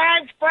joke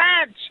by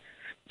Fritz.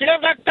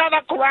 Give it to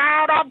the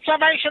crowd,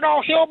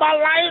 observational humor,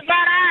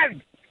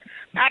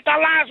 at the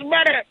last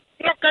minute,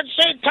 you can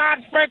see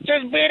Todd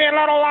Fritz's beady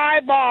little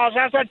eyeballs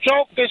as the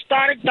joke is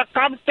starting to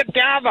come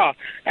together.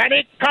 And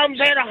he comes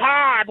in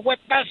hard with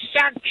the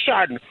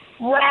section,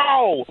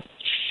 row,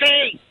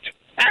 seat.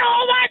 And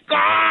oh my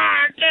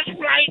God, this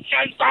place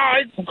is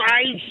going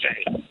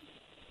crazy.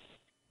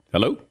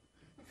 Hello?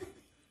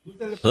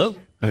 Hello?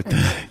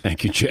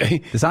 Thank you,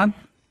 Jay. Is on?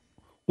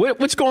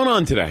 What's going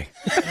on today?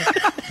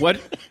 What?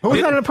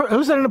 Who's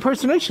that an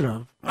impersonation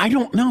of? I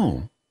don't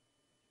know.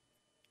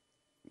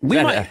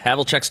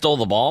 Havlicek stole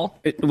the ball?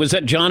 Was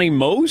that Johnny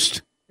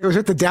Most? Was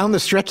it the down the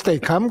stretch they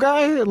come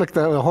guy? Like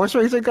the horse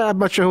racing guy? I'm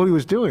not sure who he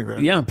was doing there.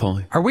 Yeah,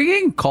 Paulie. Are we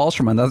getting calls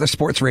from another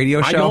sports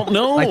radio show? I don't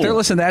know. Like they're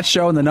listening to that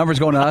show and the number's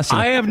going to us.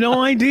 I have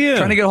no idea.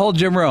 Trying to get a hold of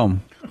Jim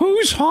Rome.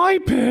 Who's high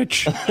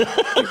pitch?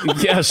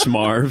 Yes,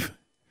 Marv.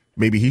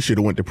 Maybe he should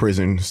have went to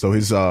prison, so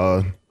his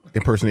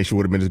impersonation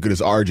would have been as good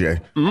as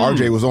RJ.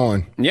 RJ was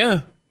on.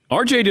 Yeah.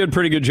 RJ did a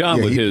pretty good job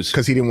with his.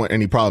 Because he didn't want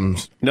any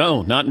problems.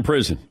 No, not in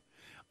prison.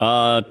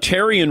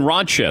 Terry in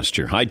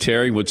Rochester. Hi,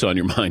 Terry. What's on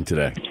your mind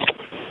today?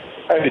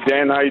 Hey,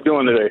 Dan. How you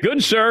doing today?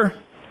 Good, sir.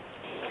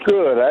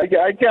 Good. I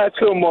got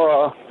some.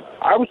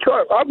 I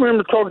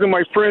remember talking to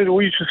my friends.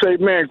 We used to say,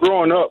 man,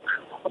 growing up,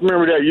 I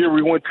remember that year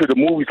we went to the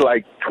movies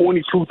like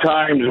 22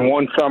 times in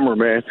one summer,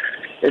 man.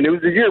 And it was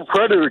the year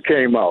Predator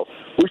came out,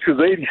 which was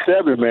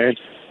 87, man.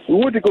 We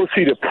went to go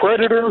see the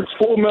Predator,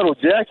 Full Metal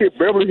Jacket,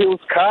 Beverly Hills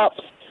Cop,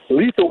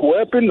 Lethal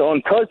Weapon,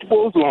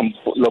 Untouchables,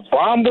 La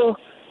Bamba,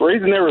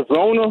 Raising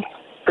Arizona,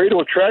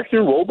 Fatal Attraction,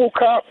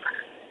 RoboCop,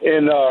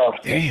 and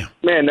damn,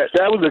 man,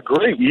 that was a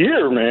great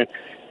year, man.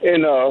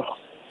 And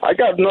I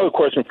got another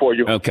question for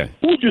you. Okay,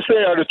 who would you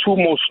say are the two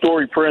most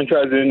storied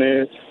franchises in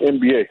the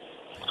NBA?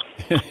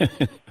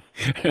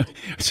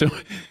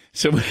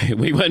 So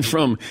we went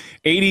from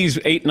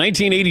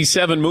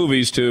 1987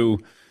 movies to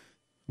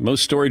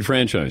most storied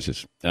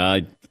franchises.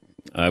 I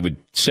would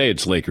say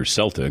it's Lakers,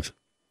 Celtics.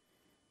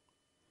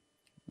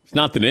 It's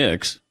not the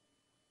Knicks.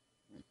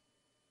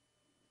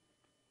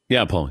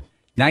 Yeah, Paulie.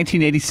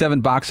 1987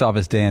 box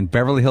office, Dan.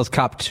 Beverly Hills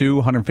Cop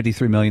 2,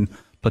 $153 million.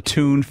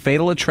 Platoon,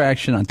 Fatal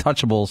Attraction,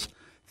 Untouchables,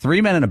 Three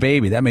Men and a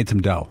Baby. That made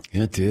some dough.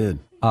 Yeah, it did.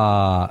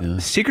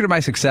 Secret of My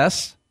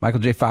Success. Michael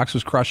J. Fox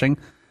was crushing.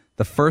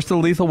 The first of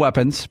the Lethal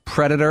Weapons.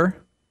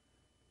 Predator.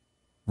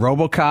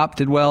 RoboCop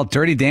did well.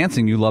 Dirty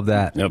Dancing, you love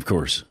that. Of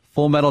course.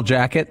 Full Metal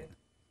Jacket.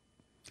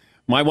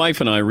 My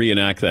wife and I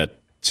reenact that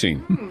scene,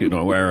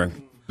 where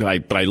I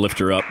lift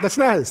her up. That's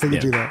nice that you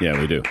do that. Yeah,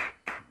 we do.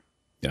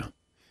 Yeah.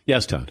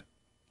 Yes, Todd.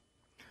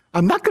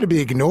 I'm not going to be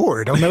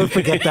ignored. I'll never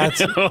forget that.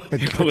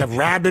 The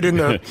rabbit in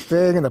the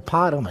thing in the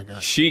pot. Oh, my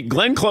God.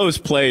 Glenn Close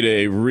played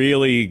a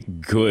really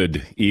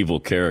good evil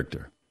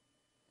character.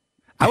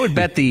 I would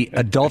bet the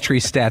adultery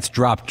stats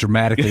dropped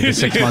dramatically to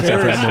 6 months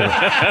after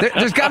that movie.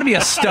 There's got to be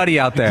a study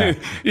out there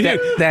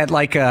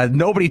that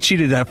nobody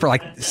cheated for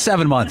like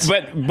 7 months.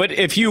 But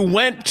if you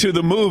went to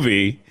the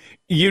movie,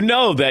 you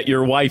know that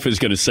your wife is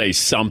going to say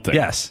something.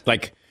 Yes.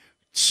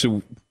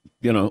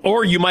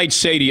 Or you might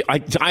say to you,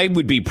 I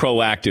would be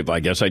proactive, I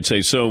guess. I'd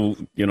say,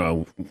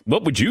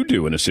 what would you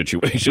do in a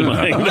situation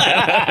like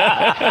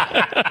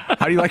that?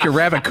 How do you like your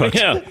rabbit cooked?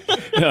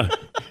 Yeah.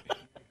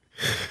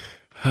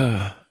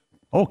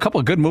 A couple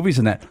of good movies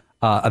in that.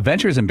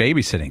 Adventures in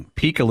Babysitting.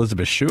 Peak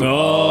Elizabeth Shue.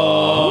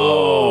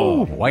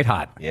 Oh. White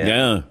hot.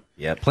 Yeah.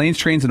 Yep. Planes,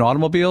 Trains, and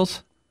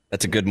Automobiles.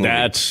 That's a good movie.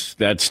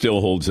 That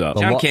still holds up.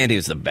 John Candy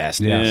was the best.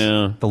 Yes.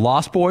 Yeah. The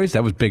Lost Boys.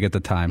 That was big at the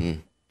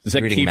time. Is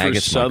that Kiefer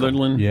maggots,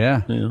 Sutherland?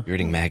 Yeah. You're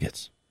eating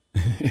maggots.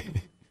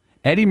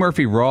 Eddie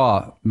Murphy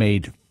Raw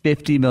made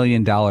 $50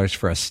 million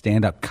for a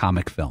stand-up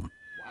comic film.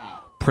 Wow.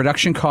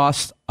 Production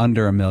costs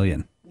under $1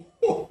 million.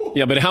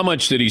 Yeah, but how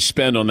much did he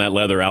spend on that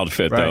leather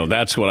outfit, though?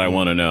 That's what I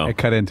want to know. I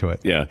cut into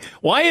it. Yeah.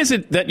 Why is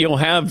it that you'll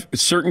have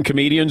certain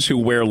comedians who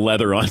wear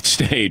leather on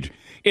stage?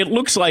 It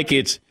looks like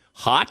it's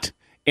hot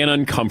and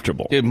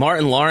uncomfortable. Dude,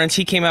 Martin Lawrence,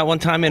 he came out one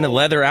time in a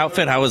leather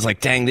outfit. I was like,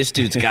 dang, this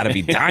dude's got to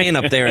be dying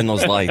up there in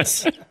those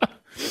lights.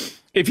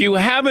 If you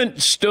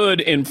haven't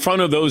stood in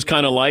front of those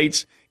kind of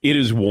lights, it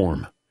is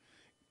warm.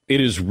 It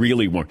is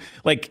really warm.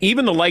 Like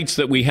even the lights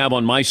that we have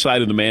on my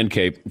side of the man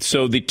cave.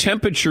 So the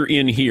temperature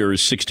in here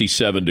is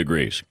 67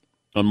 degrees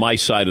on my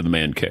side of the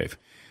man cave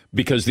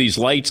because these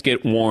lights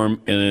get warm.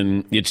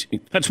 And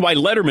that's why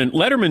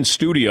Letterman's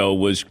studio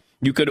was,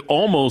 you could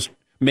almost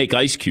make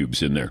ice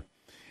cubes in there.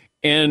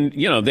 And,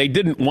 you know, they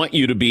didn't want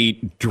you to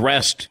be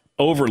dressed,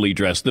 overly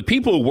dressed. The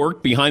people who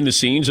worked behind the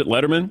scenes at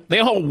Letterman, they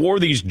all wore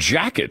these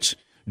jackets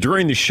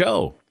during the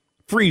show.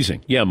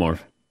 Freezing. Yeah,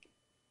 Marv.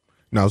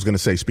 No, I was going to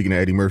say, speaking of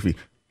Eddie Murphy,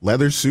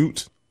 leather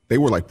suits, they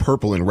were like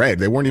purple and red.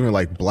 They weren't even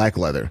like black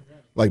leather.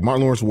 Like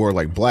Martin Lawrence wore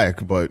like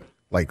black, but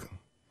like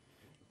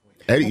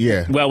Eddie,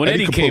 yeah. Well, when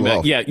Eddie came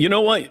out, yeah, you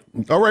know what?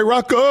 All right,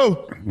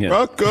 Rocco. Yeah.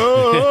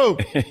 Rocco.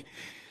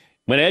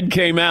 When Ed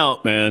came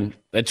out, man,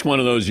 that's one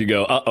of those you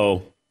go,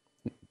 uh-oh.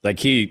 Like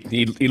he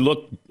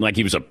looked like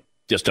he was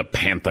just a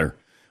panther,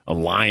 a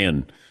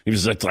lion. He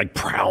was like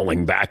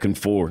prowling back and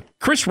forth.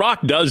 Chris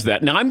Rock does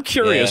that. Now, I'm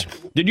curious.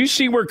 Yeah. Did you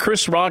see where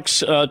Chris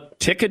Rock's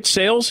ticket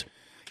sales?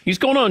 He's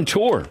going on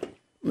tour.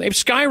 They've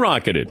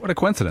skyrocketed. What a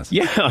coincidence.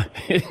 Yeah.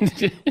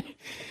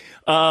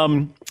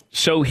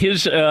 So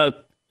here's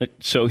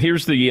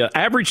the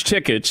average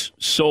tickets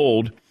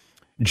sold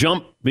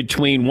jump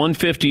between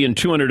 $150 and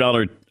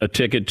 $200 a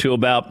ticket to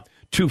about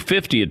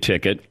 $250 a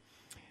ticket.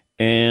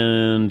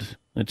 And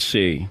let's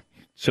see.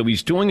 So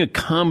he's doing a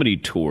comedy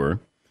tour.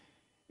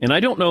 And I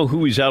don't know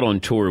who he's out on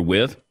tour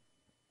with,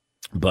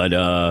 but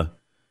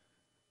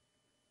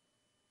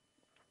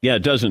yeah,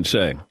 it doesn't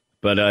say.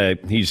 But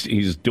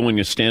he's doing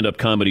a stand-up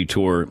comedy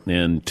tour,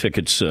 and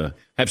tickets have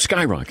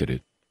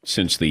skyrocketed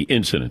since the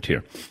incident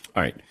here.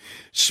 All right.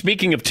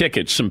 Speaking of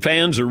tickets, some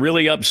fans are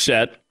really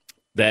upset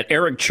that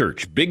Eric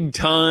Church,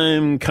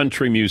 big-time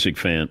country music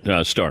fan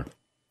star,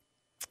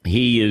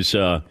 he is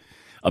a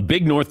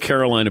big North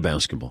Carolina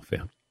basketball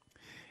fan.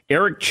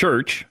 Eric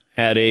Church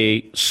had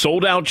a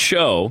sold-out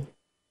show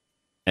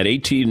at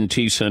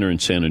AT&T Center in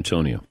San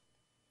Antonio,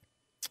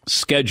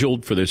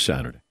 scheduled for this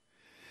Saturday.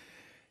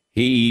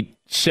 He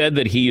said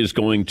that he is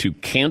going to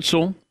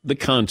cancel the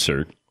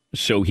concert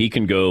so he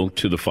can go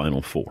to the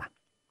Final Four.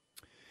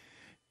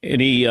 And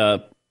he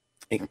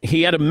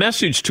had a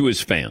message to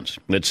his fans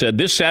that said,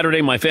 "This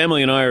Saturday, my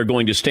family and I are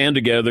going to stand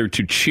together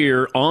to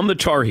cheer on the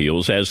Tar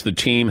Heels as the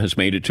team has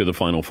made it to the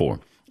Final Four.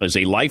 As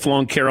a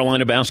lifelong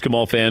Carolina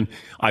basketball fan,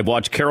 I've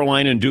watched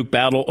Carolina and Duke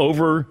battle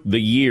over the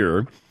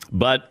year,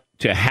 but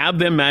to have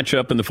them match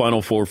up in the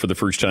Final Four for the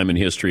first time in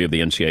history of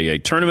the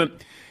NCAA tournament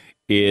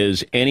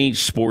is any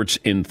sports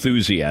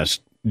enthusiast's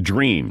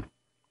dream."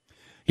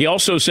 He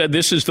also said,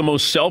 "This is the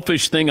most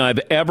selfish thing I've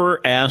ever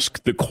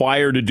asked the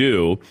choir to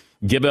do.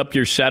 Give up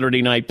your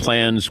Saturday night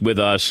plans with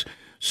us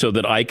so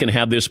that I can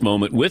have this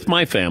moment with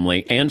my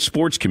family and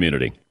sports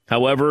community.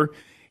 However,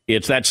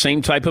 it's that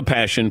same type of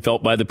passion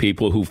felt by the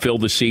people who fill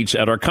the seats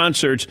at our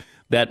concerts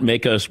that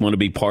make us want to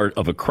be part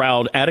of a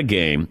crowd at a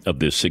game of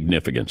this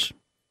significance."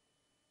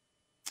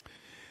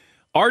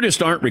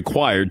 Artists aren't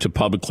required to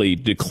publicly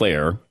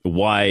declare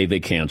why they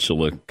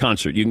cancel a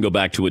concert. You can go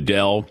back to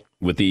Adele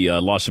with the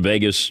Las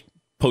Vegas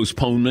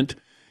postponement.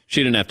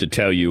 She didn't have to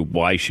tell you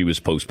why she was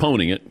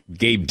postponing it,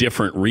 gave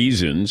different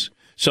reasons.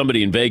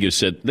 Somebody in Vegas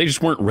said they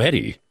just weren't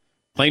ready.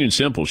 Plain and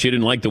simple. She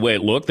didn't like the way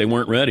it looked. They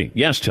weren't ready.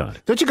 Yes,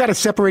 Todd. Don't you got to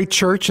separate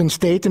church and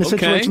state in a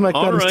situation like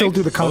that and still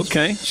do the concert?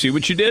 Okay, see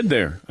what you did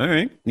there. All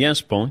right.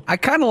 Yes, Paul. I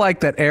kind of like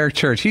that Eric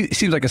Church. He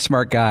seems like a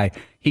smart guy.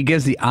 He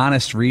gives the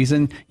honest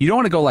reason. You don't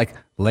want to go like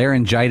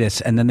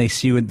laryngitis and then they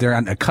see you they're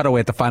on a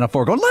cutaway at the Final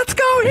Four going, "Let's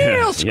go,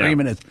 Heels!"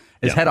 Screaming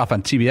his head off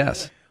on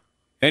TBS.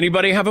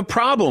 Anybody have a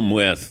problem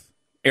with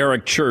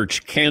Eric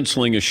Church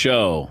canceling a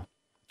show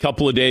a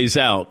couple of days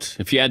out?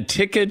 If you had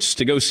tickets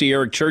to go see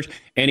Eric Church,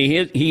 and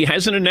he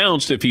hasn't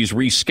announced if he's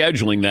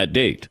rescheduling that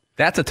date.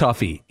 That's a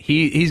toughie.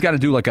 He's got to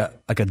do like a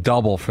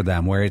double for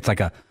them where it's like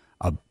a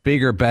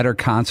bigger, better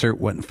concert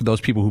for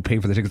those people who pay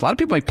for the tickets. A lot of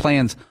people make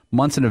plans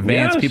months in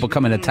advance. Yes. People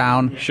come into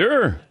town.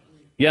 Sure.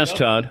 Yes,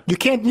 Todd. You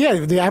can't,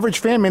 the average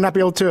fan may not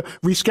be able to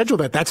reschedule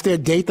that. That's their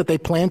date that they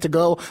plan to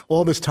go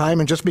all this time.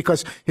 And just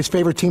because his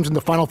favorite team's in the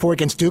Final Four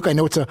against Duke, I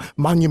know it's a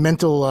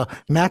monumental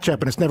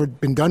matchup and it's never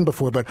been done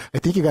before, but I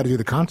think you got to do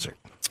the concert.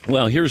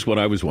 Well, here's what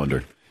I was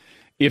wondering.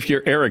 If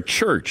you're Eric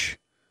Church,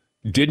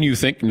 didn't you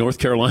think North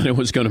Carolina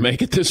was going to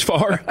make it this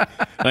far?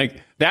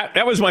 Like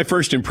that was my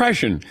first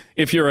impression.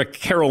 If you're a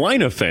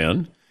Carolina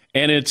fan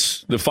and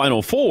it's the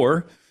Final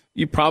Four,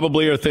 you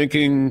probably are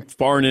thinking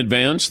far in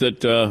advance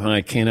that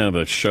I can't have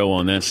a show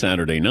on that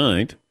Saturday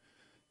night.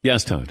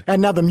 Yes, Todd. And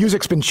now the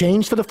music's been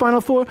changed for the Final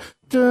Four.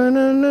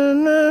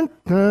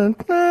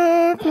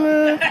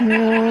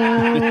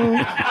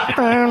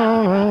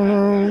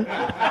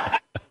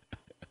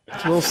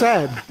 a little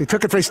sad.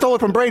 They stole it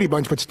from Brady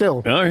Bunch, but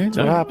still. All right. That's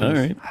what happens.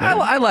 All right.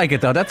 I like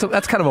it, though.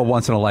 That's kind of a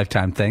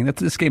once-in-a-lifetime thing.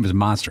 This game is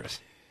monstrous.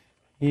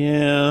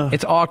 Yeah.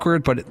 It's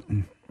awkward, but...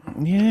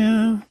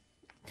 Yeah.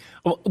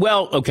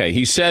 Well, okay.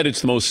 He said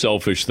it's the most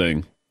selfish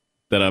thing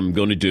that I'm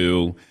going to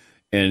do,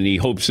 and he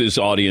hopes his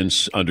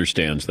audience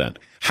understands that.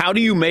 How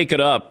do you make it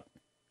up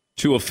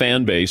to a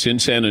fan base in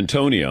San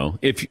Antonio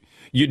if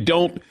you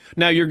don't?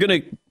 Now, you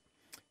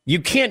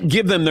can't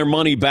give them their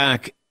money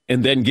back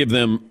and then give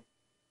them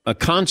a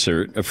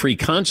free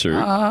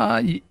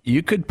concert.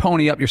 You could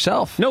pony up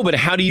yourself. No, but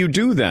how do you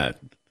do that?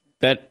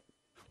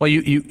 Well,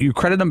 you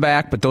credit them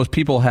back, but those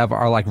people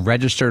are like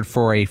registered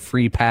for a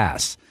free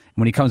pass.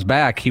 When he comes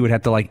back, he would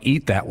have to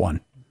eat that one.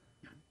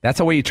 That's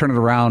the way you turn it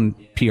around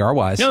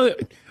PR-wise. No,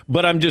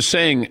 but I'm just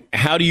saying,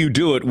 how do you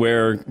do it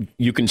where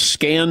you can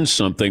scan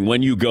something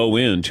when you go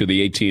into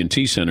the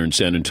AT&T Center in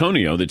San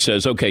Antonio that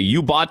says, okay,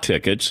 you bought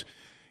tickets,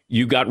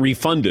 you got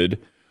refunded,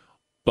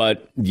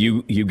 but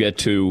you get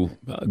to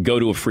go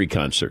to a free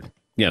concert.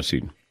 Yes,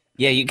 Eden.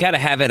 Yeah, you got to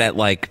have it at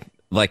like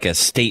a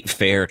state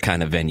fair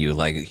kind of venue,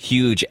 like a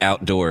huge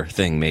outdoor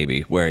thing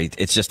maybe, where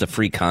it's just a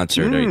free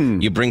concert, or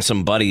you bring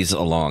some buddies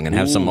along and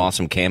have some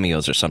awesome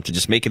cameos or something.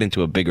 Just make it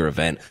into a bigger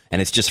event,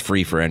 and it's just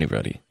free for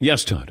anybody.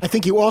 Yes, Todd. I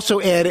think you also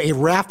add a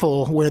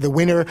raffle where the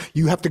winner,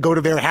 you have to go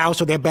to their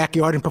house or their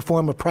backyard and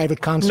perform a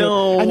private concert.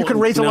 No, and you can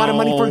raise a lot of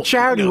money for a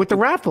charity with the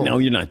raffle. No,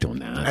 you're not doing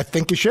that. I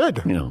think you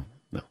should. No.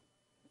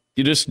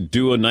 You just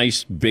do a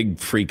nice, big,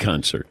 free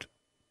concert.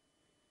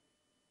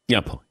 Yeah,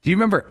 Paul. Do you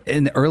remember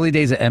in the early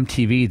days of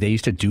MTV, they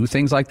used to do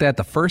things like that?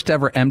 The first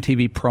ever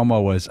MTV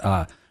promo was,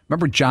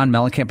 remember John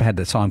Mellencamp had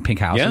the song Pink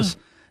Houses?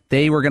 Yeah.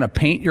 They were going to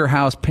paint your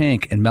house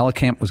pink, and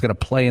Mellencamp was going to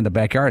play in the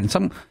backyard. And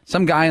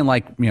some guy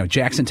in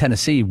Jackson,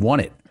 Tennessee won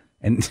it.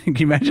 And can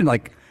you imagine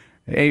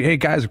hey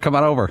guys, come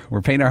on over.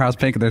 We're painting our house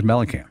pink, and there's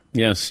Mellencamp.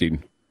 Yes,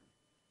 Eden.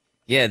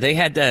 Yeah, they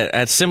had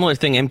a similar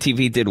thing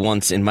MTV did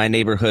once in my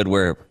neighborhood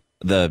where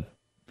the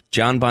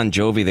John Bon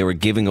Jovi, they were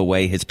giving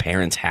away his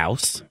parents'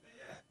 house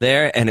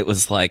there, and it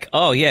was like,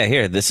 oh yeah,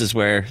 here, this is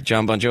where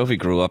John Bon Jovi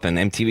grew up, and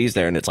MTV's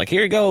there, and it's like,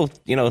 here you go,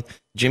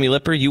 Jimmy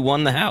Lipper, you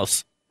won the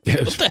house.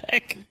 Yes. What the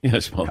heck?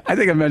 Yes, Paul. I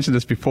think I mentioned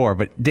this before,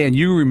 but Dan,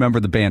 you remember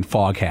the band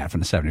Foghat from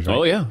the 70s, right?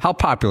 Oh yeah. How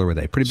popular were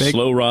they? Pretty big?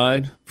 Slow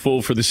Ride,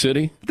 Fool for the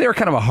City. They were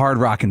kind of a hard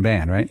rocking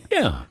band, right?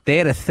 Yeah. They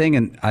had a thing,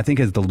 in I think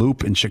it's the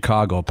Loop in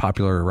Chicago, a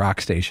popular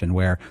rock station,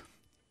 where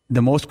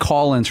the most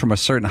call-ins from a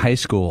certain high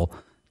school,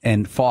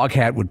 and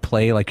Foghat would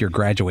play your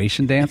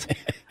graduation dance.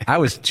 I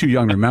was too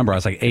young to remember. I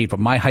was 8, but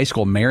my high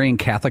school, Marion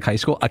Catholic High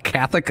School, a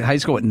Catholic high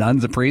school with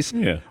nuns and priests,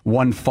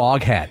 won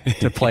Foghat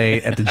to play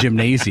at the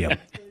gymnasium.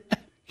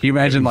 Can you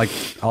imagine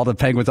all the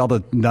penguins, all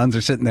the nuns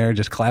are sitting there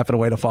just clapping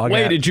away to Foghat?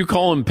 Wait, did you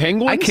call them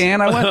penguins? I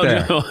can. I went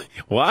there.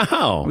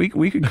 Wow.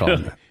 We could call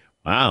them.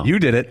 Wow. You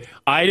did it.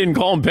 I didn't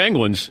call them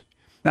penguins.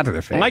 Not to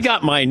their face. I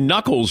got my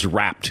knuckles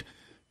wrapped,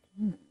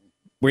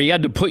 where you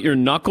had to put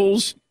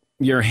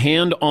your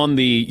hand on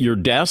your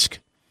desk,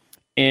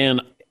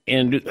 and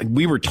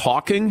we were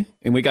talking,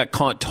 and we got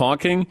caught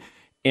talking,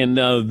 and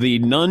the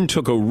nun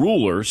took a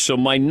ruler, so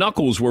my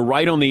knuckles were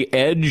right on the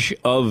edge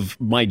of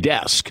my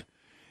desk,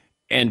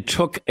 and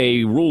took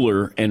a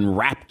ruler and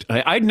wrapped.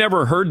 I'd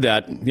never heard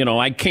that.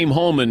 I came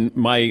home and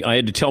I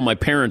had to tell my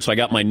parents I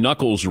got my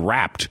knuckles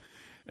wrapped,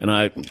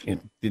 and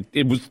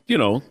it was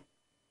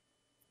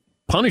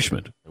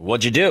punishment.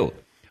 What'd you do?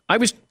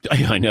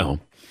 I know.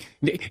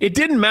 It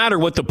didn't matter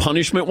what the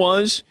punishment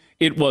was.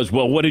 It was,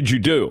 well, what did you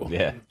do?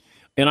 Yeah.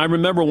 And I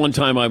remember one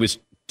time I was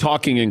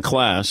talking in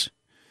class.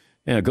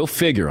 Yeah, go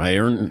figure. I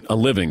earn a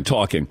living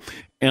talking.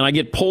 And I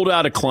get pulled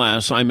out of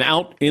class. I'm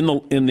out I'm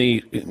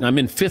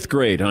in 5th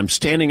grade, and I'm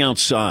standing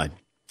outside.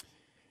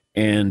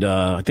 And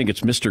I think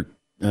it's Mr.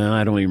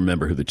 I don't even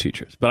remember who the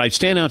teacher is. But I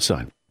stand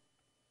outside.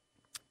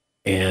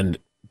 And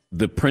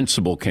the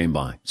principal came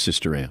by,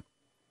 Sister Ann.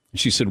 And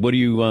she said, what are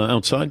you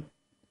outside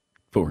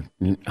for?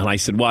 And I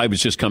said, well, I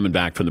was just coming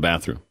back from the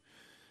bathroom.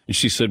 And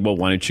she said, well,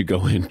 why don't you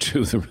go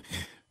into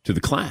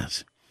the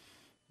class?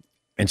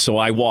 And so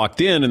I walked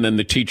in, and then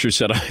the teacher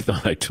said, I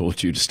thought I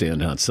told you to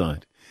stand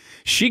outside.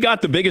 She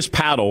got the biggest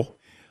paddle.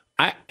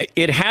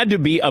 It had to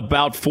be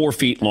about 4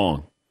 feet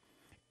long.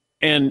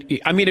 And,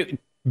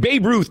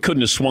 Babe Ruth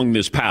couldn't have swung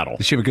this paddle.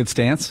 Did she have a good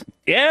stance?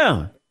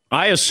 Yeah.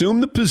 I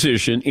assumed the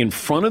position in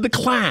front of the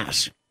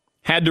class,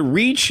 had to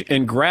reach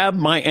and grab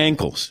my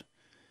ankles,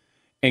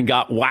 and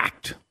got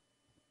whacked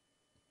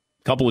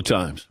a couple of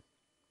times.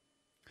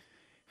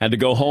 Had to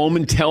go home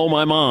and tell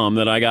my mom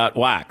that I got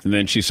whacked. And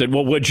then she said,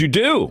 well, what'd you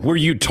do? Were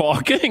you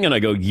talking? And I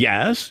go,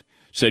 yes.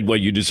 Said, well,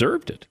 you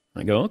deserved it.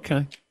 I go,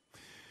 okay.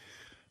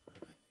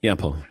 Yeah,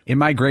 Paul. In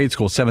my grade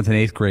school, 7th and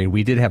 8th grade,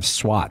 we did have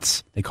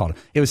swats, they called it.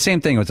 It was the same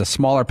thing. It was a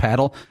smaller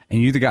paddle, and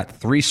you either got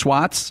 3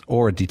 swats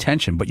or a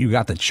detention, but you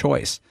got the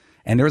choice.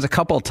 And there was a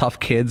couple of tough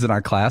kids in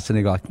our class, and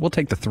they go, we'll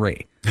take the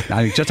 3.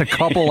 Just a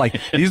couple,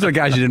 these are the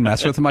guys you didn't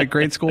mess with in my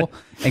grade school.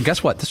 And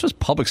guess what? This was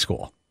public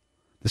school.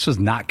 This was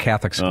not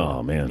Catholic school.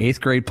 Oh, man. 8th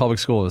grade public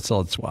school, it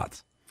still had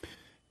swats.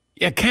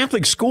 Yeah,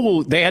 Catholic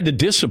school, they had to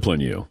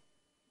discipline you.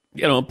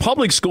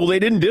 Public school, they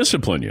didn't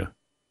discipline you.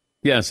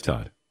 Yes,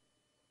 Todd.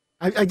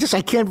 I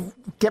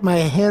can't get my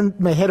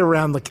head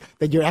around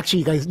that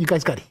you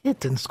guys got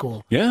hit in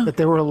school. Yeah. That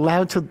they were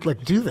allowed to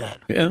do that.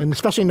 Yeah. And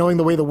especially knowing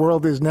the way the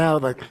world is now,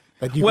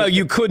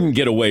 you couldn't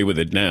get away with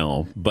it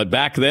now, but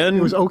back then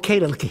it was okay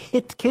to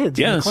hit kids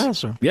in the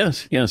classroom.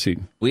 Yes.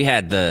 We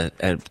had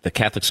the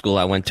Catholic school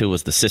I went to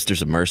was the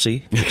Sisters of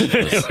Mercy, which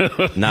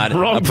was not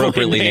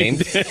appropriately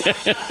named.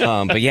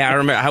 But yeah, I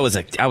remember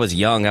I was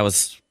young. I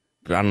was,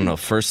 I don't know,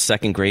 first,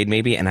 second grade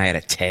maybe, and I had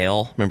a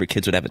tail. Remember,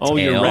 kids would have a tail. Oh,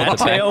 your rat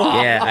tail?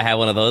 Yeah, I had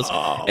one of those.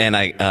 Oh. And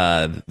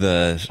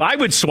I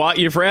would swat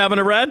you for having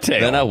a rat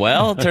tail.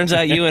 Well, turns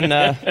out you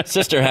and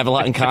sister have a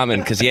lot in common,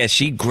 because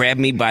she grabbed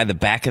me by the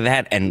back of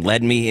that and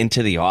led me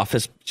into the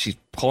office. She's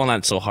pulling on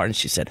it so hard, and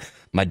she said,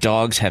 "My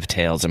dogs have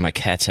tails and my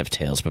cats have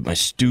tails, but my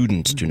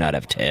students do not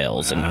have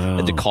tails." And I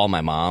had to call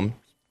my mom.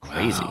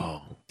 Crazy.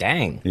 Wow.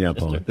 Dang. Yeah,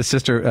 Paul. The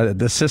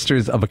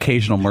Sisters of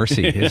Occasional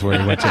Mercy is where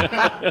we went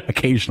to.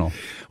 Occasional.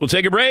 We'll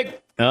take a break.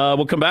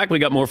 We'll come back. We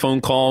got more phone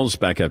calls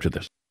back after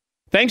this.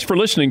 Thanks for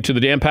listening to the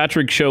Dan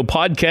Patrick Show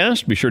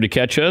podcast. Be sure to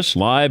catch us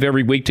live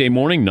every weekday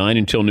morning, 9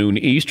 until noon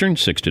Eastern,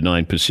 6 to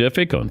 9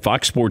 Pacific on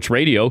Fox Sports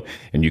Radio.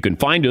 And you can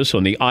find us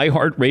on the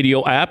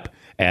iHeartRadio app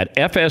at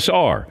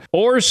FSR,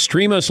 or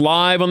stream us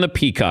live on the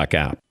Peacock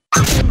app.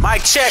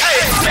 Mic check.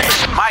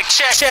 Mic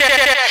check.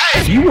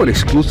 If you want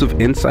exclusive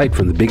insight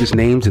from the biggest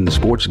names in the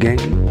sports game,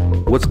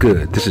 what's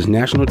good? This is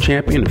national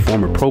champion and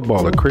former pro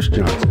baller Chris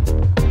Johnson.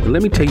 And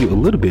let me tell you a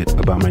little bit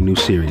about my new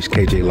series,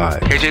 KJ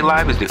Live. KJ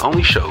Live is the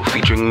only show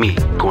featuring me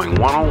going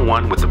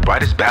one-on-one with the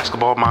brightest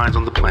basketball minds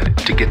on the planet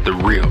to get the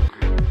real.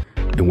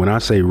 And when I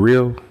say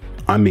real,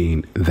 I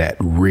mean that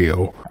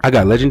real. I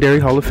got legendary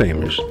Hall of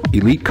Famers,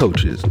 elite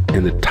coaches,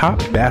 and the top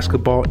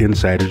basketball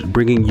insiders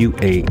bringing you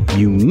a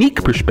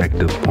unique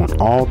perspective on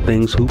all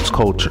things hoops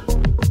culture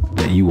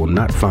that you will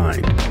not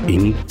find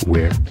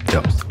anywhere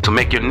else. So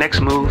make your next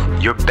move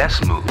your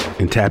best move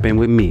and tap in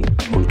with me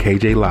on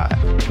KJ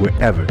Live,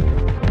 wherever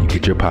you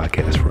get your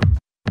podcast from.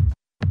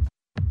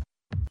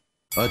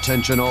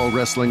 Attention all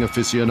wrestling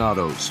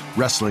aficionados.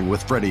 Wrestling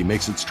with Freddie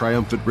makes its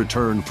triumphant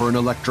return for an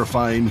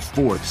electrifying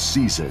 4th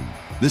season.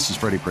 This is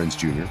Freddie Prinze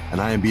Jr., and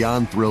I am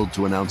beyond thrilled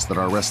to announce that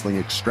our wrestling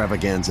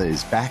extravaganza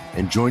is back,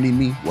 and joining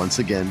me once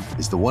again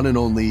is the one and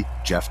only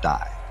Jeff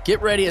Dye. Get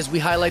ready as we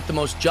highlight the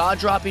most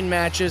jaw-dropping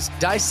matches,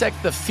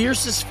 dissect the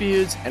fiercest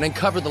feuds, and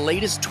uncover the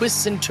latest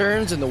twists and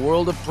turns in the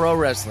world of pro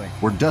wrestling.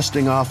 We're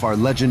dusting off our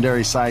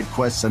legendary side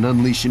quests and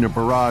unleashing a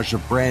barrage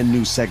of brand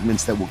new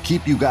segments that will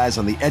keep you guys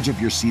on the edge of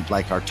your seat,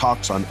 like our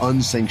talks on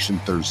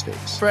Unsanctioned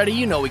Thursdays. Freddie,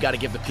 you know we got to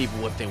give the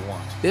people what they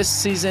want. This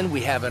season,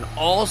 we have an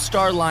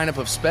all-star lineup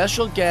of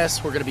special guests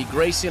who are going to be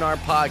gracing our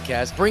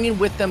podcast, bringing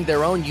with them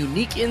their own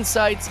unique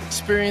insights,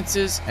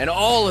 experiences, and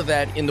all of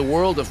that in the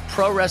world of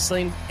pro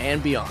wrestling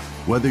and beyond.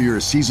 Whether you're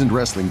a seasoned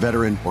wrestling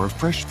veteran or a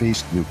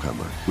fresh-faced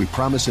newcomer, we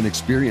promise an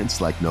experience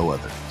like no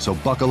other. So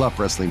buckle up,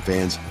 wrestling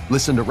fans.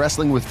 Listen to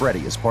Wrestling with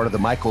Freddie as part of the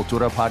My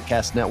Cultura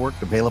Podcast Network,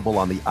 available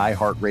on the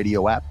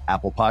iHeartRadio app,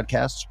 Apple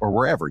Podcasts, or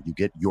wherever you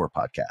get your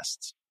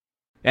podcasts.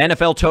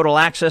 NFL Total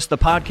Access, the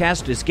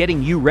podcast, is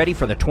getting you ready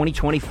for the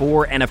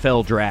 2024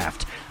 NFL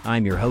Draft.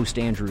 I'm your host,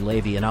 Andrew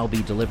Levy, and I'll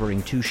be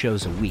delivering 2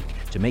 shows a week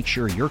to make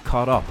sure you're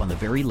caught up on the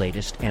very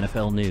latest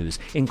NFL news,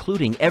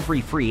 including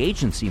every free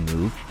agency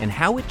move and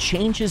how it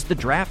changes the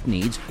draft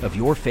needs of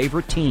your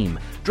favorite team.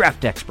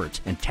 Draft experts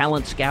and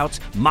talent scouts,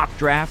 mock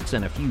drafts,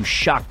 and a few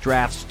shock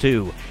drafts,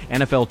 too.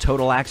 NFL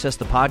Total Access,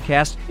 the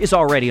podcast, is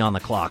already on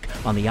the clock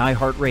on the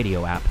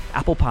iHeartRadio app,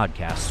 Apple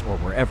Podcasts, or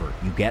wherever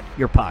you get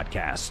your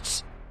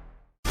podcasts.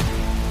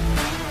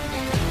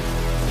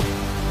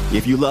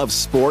 If you love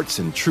sports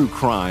and true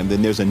crime,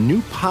 then there's a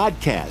new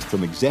podcast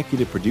from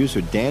executive producer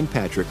Dan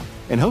Patrick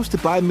and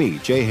hosted by me,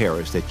 Jay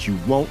Harris, that you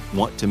won't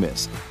want to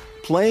miss.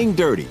 Playing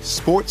Dirty: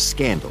 Sports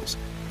Scandals.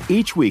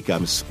 Each week,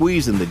 I'm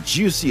squeezing the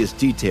juiciest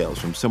details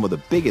from some of the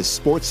biggest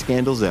sports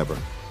scandals ever.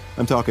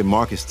 I'm talking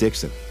Marcus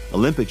Dixon,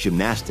 Olympic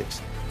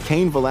gymnastics,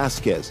 Cain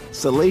Velasquez,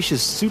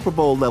 salacious Super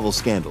Bowl-level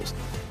scandals.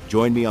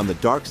 Join me on the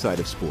dark side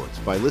of sports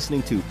by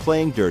listening to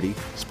Playing Dirty: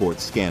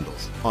 Sports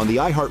Scandals on the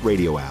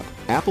iHeartRadio app,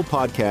 Apple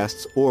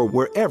Podcasts, or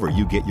wherever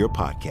you get your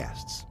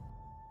podcasts.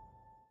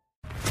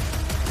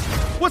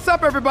 What's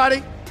up,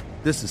 everybody?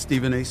 This is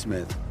Stephen A.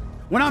 Smith.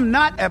 When I'm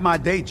not at my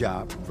day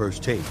job,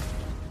 First Take,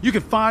 you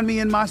can find me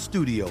in my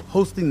studio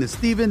hosting the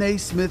Stephen A.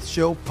 Smith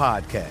Show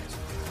podcast.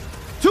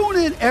 Tune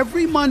in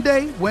every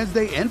Monday,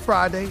 Wednesday, and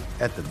Friday,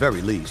 at the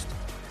very least,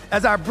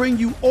 as I bring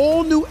you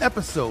all new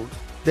episodes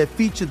that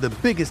feature the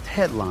biggest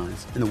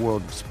headlines in the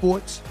world of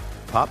sports,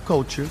 pop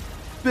culture,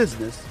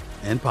 business,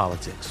 and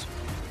politics.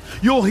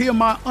 You'll hear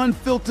my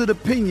unfiltered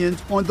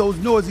opinions on those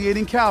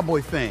nauseating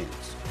Cowboy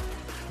fans,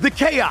 the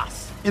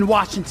chaos in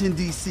Washington,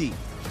 D.C.,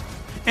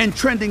 and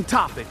trending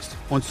topics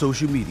on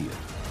social media,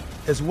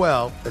 as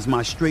well as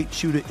my straight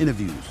shooter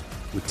interviews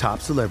with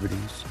top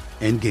celebrities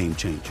and game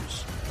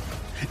changers.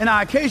 And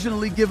I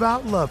occasionally give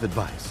out love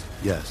advice.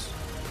 Yes,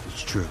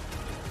 it's true.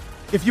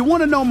 If you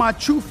want to know my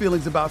true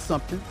feelings about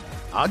something,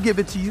 I'll give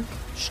it to you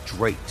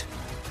straight.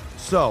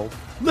 So,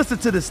 listen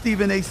to the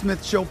Stephen A.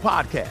 Smith Show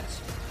podcast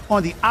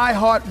on the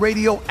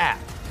iHeartRadio app,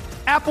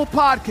 Apple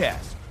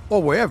Podcasts,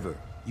 or wherever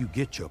you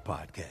get your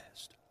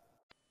podcast.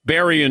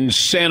 Barry in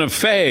Santa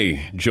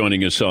Fe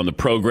joining us on the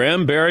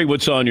program. Barry,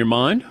 what's on your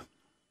mind?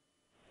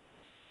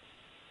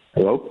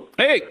 Hello?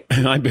 Hey,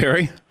 hi,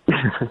 Barry.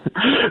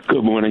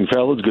 Good morning,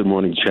 fellas. Good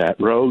morning, chat.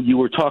 Ro, you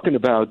were talking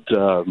about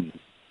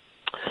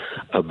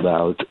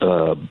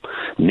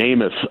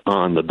Namath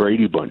on the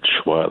Brady Bunch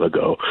a while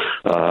ago.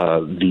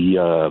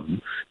 The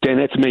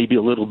Danettes may be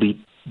a little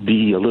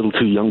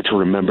too young to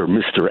remember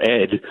Mr.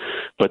 Ed,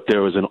 but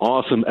there was an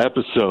awesome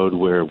episode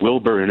where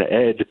Wilbur and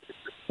Ed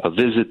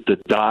visit the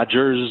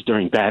Dodgers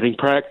during batting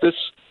practice,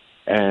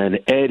 and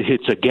Ed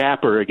hits a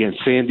gapper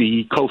against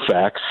Sandy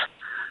Koufax,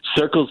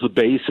 circles the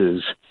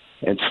bases,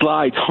 and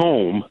slides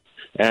home,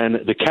 and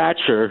the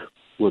catcher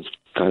was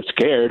kind of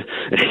scared,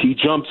 and he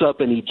jumps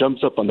up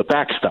on the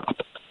backstop.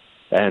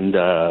 And,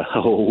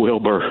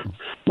 Wilbur,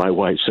 my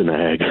wife's an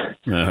egg.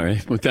 All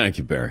right. Well, thank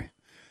you, Barry.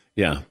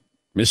 Yeah.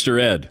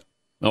 Mr. Ed,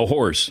 a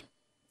horse,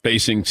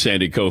 facing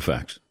Sandy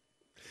Koufax.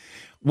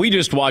 We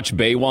just watched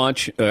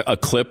Baywatch, a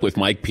clip with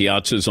Mike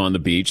Piazza's on the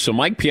beach. So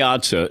Mike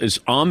Piazza is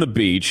on the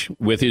beach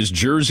with his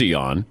jersey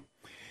on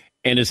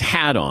and his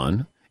hat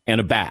on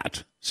and a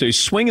bat. So he's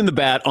swinging the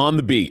bat on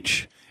the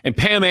beach. And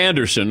Pam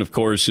Anderson, of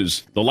course,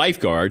 is the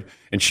lifeguard,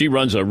 and she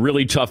runs a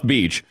really tough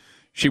beach.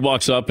 She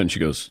walks up and she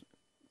goes,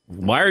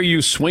 "Why are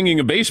you swinging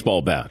a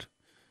baseball bat?"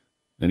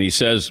 And he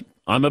says,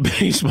 "I'm a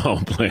baseball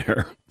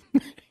player."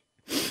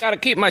 Got to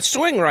keep my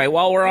swing right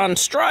while we're on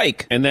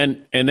strike. And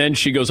then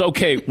she goes,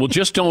 "Okay, well,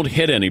 just don't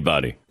hit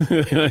anybody."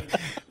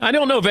 I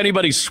don't know if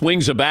anybody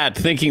swings a bat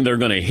thinking they're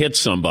going to hit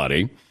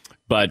somebody,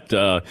 but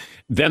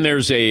then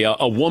there's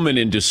a woman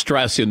in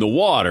distress in the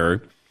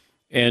water.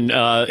 And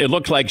it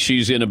looked like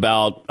she's in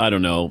about, I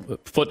don't know, a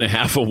foot and a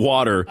half of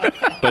water.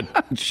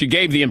 But she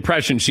gave the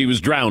impression she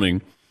was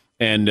drowning.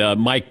 And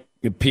Mike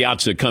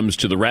Piazza comes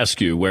to the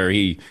rescue, where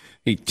he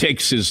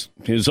takes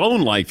his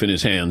own life in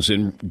his hands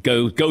and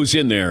goes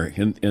in there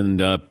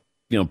and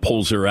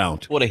pulls her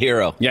out. What a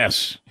hero.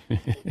 Yes.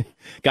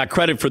 Got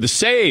credit for the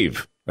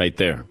save right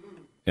there.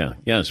 Yeah.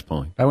 Yes,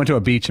 Paulie. I went to a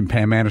beach in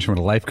Pam Anderson with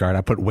a lifeguard.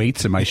 I put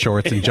weights in my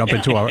shorts and jump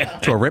into a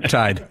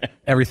riptide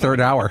every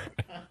third hour.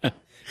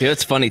 You know,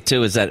 what's funny,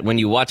 too, is that when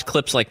you watch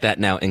clips like that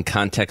now in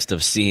context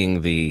of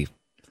seeing the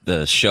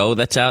show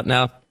that's out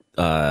now,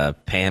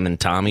 Pam and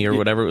Tommy or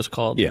whatever it was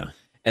called. Yeah.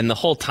 And the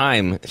whole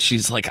time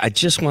she's like, I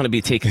just want to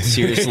be taken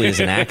seriously as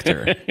an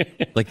actor.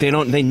 Like they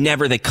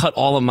cut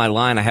all of my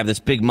line. I have this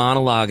big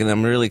monologue and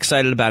I'm really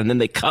excited about it. And then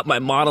they cut my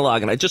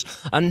monologue and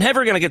I'm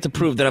never going to get to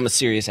prove that I'm a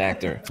serious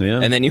actor. Yeah.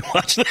 And then you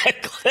watch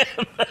that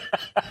clip.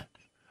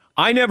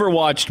 I never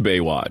watched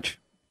Baywatch.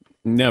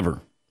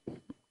 Never.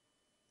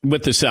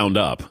 With the sound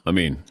up. I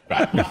mean,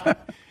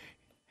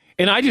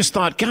 and I just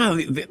thought, God,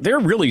 they're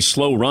really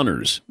slow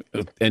runners.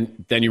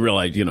 And then you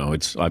realize,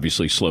 it's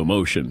obviously slow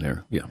motion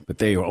there. Yeah, but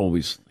they are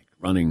always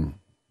running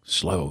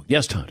slow.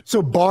 Yes, Todd.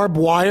 So Barbed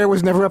Wire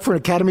was never up for an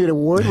Academy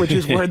Award, which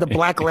is wearing the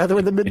black leather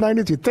in the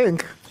mid-'90s, you'd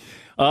think.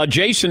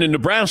 Jason in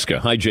Nebraska.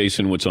 Hi,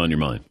 Jason. What's on your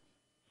mind?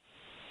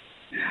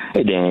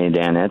 Hey,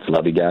 Dan, that's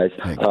love you guys.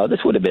 This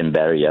would have been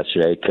better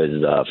yesterday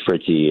because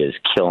Fritzy is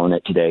killing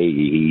it today.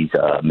 He's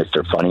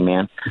Mr. Funny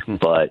Man.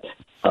 But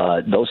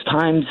those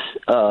times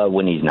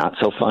when he's not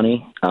so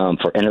funny,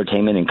 for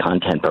entertainment and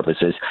content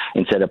purposes,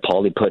 instead of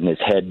Paulie putting his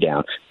head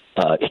down,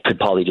 could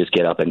Paulie just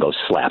get up and go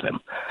slap him?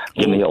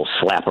 Give me the old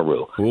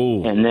slapperoo.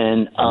 Ooh. And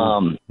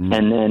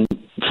then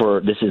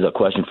this is a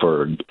question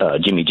for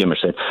Jimmy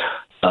Jimerson.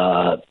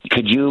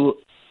 Could you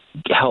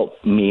help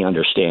me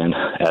understand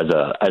as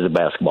a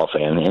basketball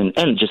fan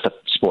and just a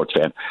sports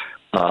fan,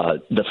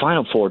 the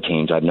Final Four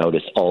teams, I've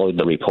noticed all of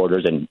the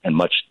reporters and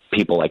much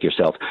people like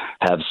yourself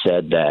have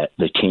said that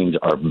the teams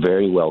are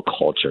very well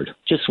cultured.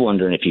 Just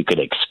wondering if you could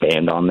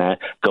expand on that.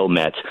 Go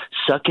Mets.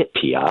 Suck it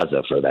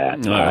Piazza for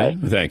that. All right.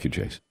 Thank you,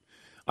 Jason.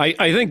 I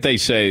think they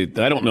say,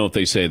 I don't know if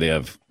they say they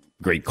have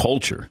great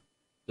culture.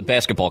 The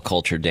basketball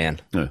culture, Dan.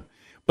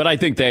 But I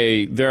think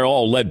they're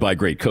all led by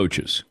great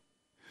coaches.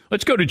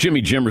 Let's go to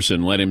Jimmy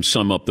Jimerson. Let him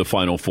sum up the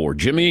Final Four.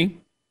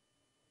 Jimmy?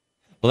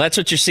 Well, that's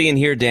what you're seeing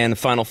here, Dan. The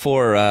Final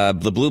Four,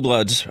 the Blue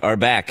Bloods are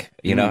back.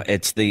 You know,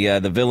 it's the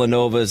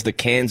Villanovas, the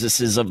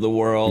Kansases of the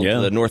world,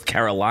 the North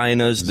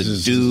Carolinas, the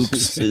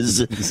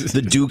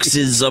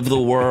Dukeses of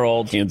the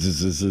world.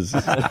 Kansases.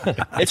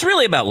 It's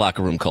really about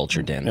locker room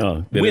culture,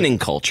 Dan. Winning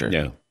culture.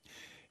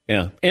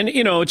 Yeah. And,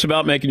 it's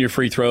about making your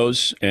free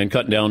throws and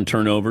cutting down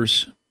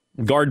turnovers.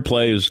 Guard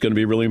play is going to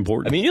be really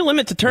important. I mean, you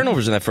limit the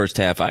turnovers in that first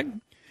half.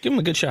 Give him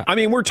a good shot. I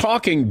mean, we're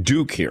talking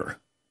Duke here,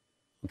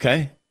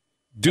 okay?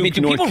 Duke,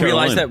 do people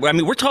realize that? I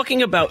mean, we're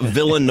talking about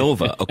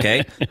Villanova,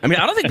 okay? I mean,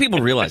 I don't think people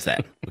realize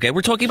that, okay?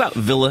 We're talking about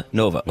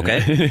Villanova,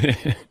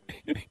 okay?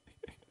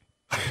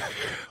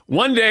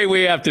 One day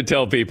we have to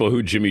tell people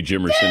who Jimmy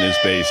Jimerson is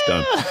based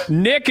on.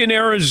 Nick in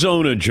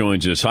Arizona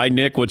joins us. Hi,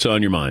 Nick. What's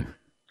on your mind?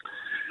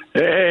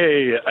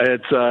 Hey,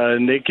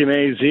 it's Nick in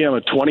AZ. I'm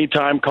a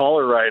 20-time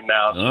caller right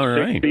now. All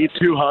right.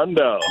 62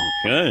 hundo.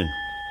 Okay.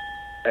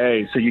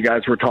 Hey, so you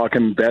guys were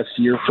talking best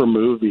year for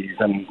movies,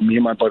 and me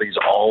and my buddies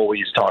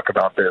always talk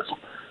about this.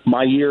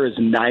 My year is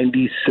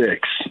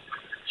 96.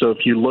 So if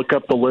you look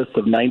up the list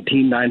of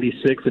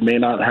 1996, it may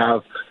not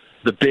have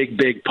the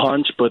big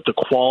punch, but the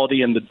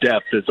quality and the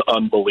depth is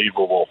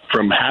unbelievable.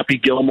 From Happy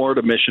Gilmore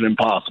to Mission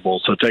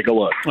Impossible. So take a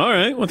look. All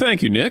right. Well,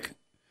 thank you, Nick.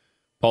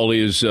 Paulie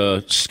is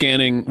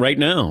scanning right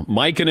now.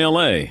 Mike in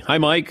L.A. Hi,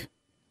 Mike.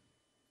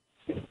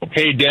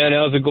 Hey, Dan.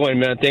 How's it going,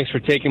 man? Thanks for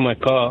taking my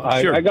call.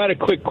 Sure. I got a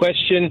quick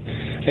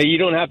question. Hey, you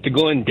don't have to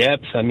go in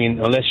depth,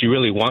 unless you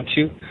really want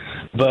to.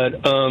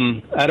 But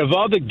out of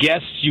all the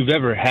guests you've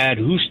ever had,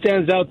 who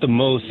stands out the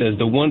most as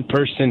the one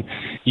person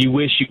you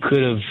wish you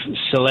could have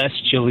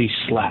celestially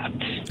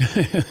slapped?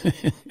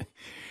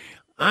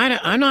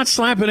 I'm not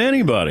slapping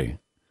anybody.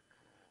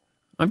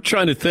 I'm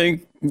trying to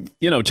think.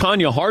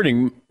 Tanya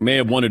Harding may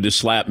have wanted to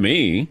slap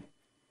me.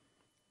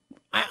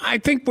 I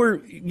think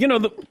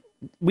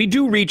we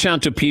do reach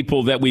out to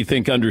people that we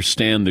think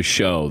understand the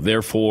show.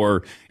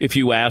 Therefore, if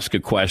you ask a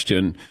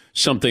question,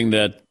 something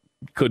that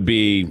could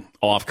be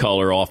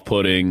off-color,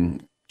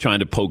 off-putting, trying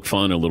to poke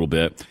fun a little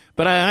bit.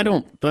 But I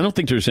don't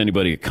think there's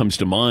anybody that comes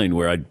to mind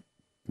where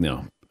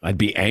I'd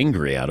be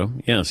angry at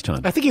them. Yes,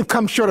 Tom. I think you've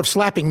come short of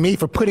slapping me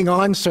for putting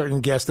on certain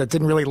guests that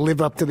didn't really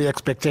live up to the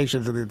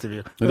expectations of the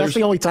interview. But that's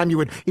the only time you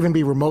would even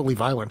be remotely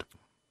violent.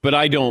 But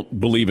I don't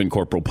believe in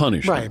corporal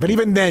punishment. Right, but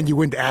even then, you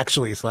wouldn't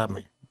actually slap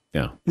me.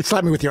 Yeah. You'd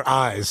slap me with your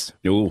eyes.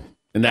 Ooh,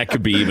 and that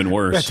could be even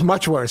worse. That's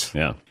much worse.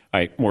 Yeah. All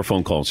right, more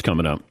phone calls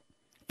coming up.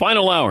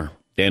 Final hour.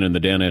 Dan and the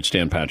Danettes,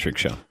 Dan Patrick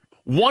Show.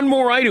 One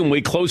more item.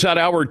 We close out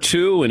hour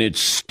 2, and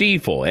it's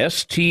Stifel,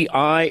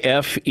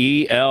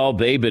 Stifel.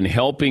 They've been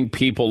helping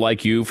people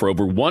like you for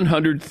over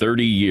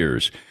 130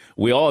 years.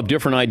 We all have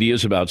different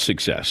ideas about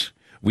success.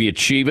 We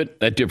achieve it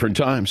at different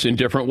times in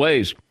different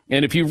ways.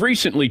 And if you've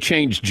recently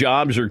changed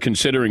jobs or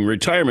considering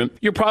retirement,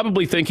 you're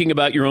probably thinking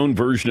about your own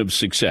version of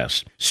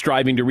success.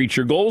 Striving to reach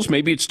your goals,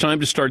 maybe it's time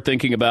to start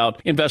thinking about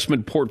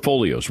investment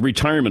portfolios,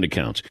 retirement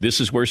accounts.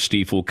 This is where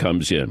Stifel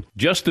comes in.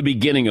 Just the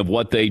beginning of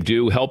what they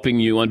do, helping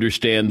you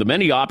understand the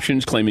many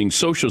options claiming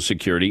Social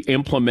Security,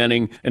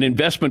 implementing an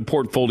investment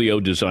portfolio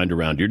designed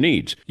around your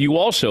needs. You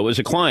also, as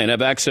a client,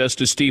 have access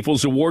to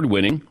Stifel's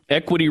award-winning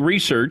equity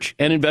research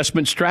and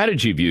investment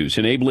strategy views,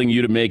 enabling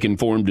you to make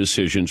informed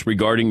decisions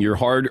regarding your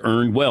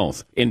hard-earned wealth.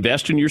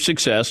 Invest in your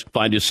success.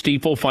 Find a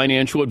Stifel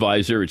financial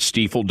advisor at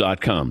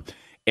stifel.com.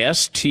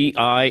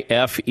 Stifel.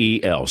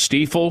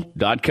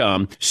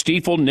 Stifel.com.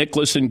 Stifel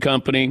Nicholas and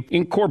Company,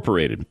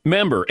 Incorporated.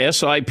 Member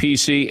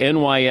SIPC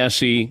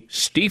NYSE.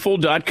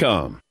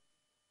 Stifel.com.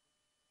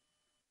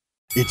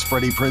 It's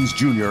Freddie Prinze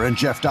Jr. and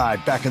Jeff Dye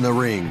back in the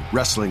ring.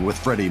 Wrestling with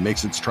Freddie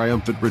makes its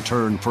triumphant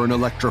return for an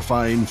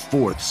electrifying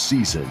 4th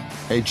season.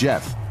 Hey,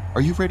 Jeff. Are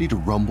you ready to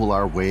rumble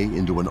our way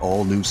into an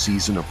all-new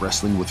season of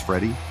Wrestling with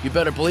Freddie? You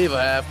better believe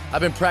I have.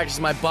 I've been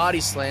practicing my body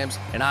slams,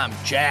 and I'm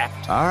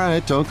jacked. All right,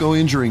 don't go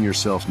injuring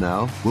yourself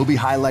now. We'll be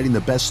highlighting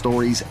the best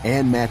stories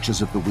and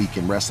matches of the week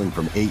in wrestling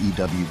from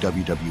AEW,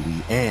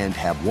 WWE, and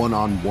have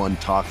one-on-one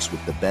talks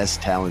with the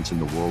best talents in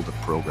the world of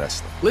pro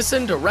wrestling.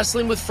 Listen to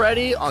Wrestling with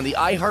Freddie on the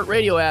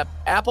iHeartRadio app,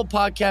 Apple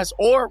Podcasts,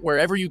 or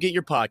wherever you get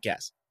your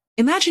podcasts.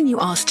 Imagine you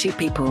ask 2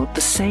 people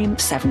the same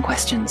 7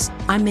 questions.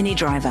 I'm Minnie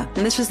Driver,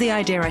 and this was the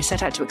idea I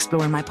set out to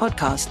explore in my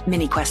podcast,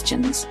 Mini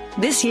Questions.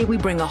 This year, we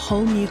bring a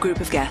whole new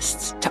group of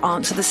guests to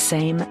answer the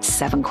same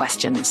 7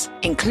 questions,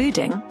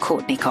 including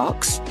Courtney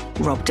Cox,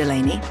 Rob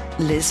Delaney,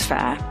 Liz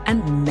Phair,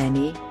 and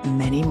many,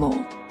 many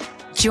more.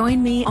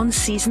 Join me on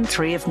Season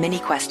 3 of Mini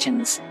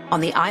Questions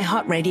on the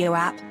iHeartRadio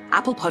app,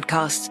 Apple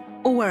Podcasts,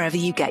 or wherever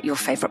you get your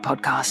favorite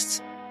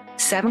podcasts.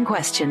 7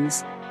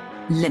 questions,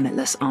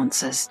 limitless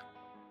answers.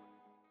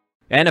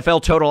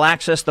 NFL Total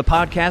Access, the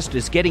podcast,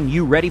 is getting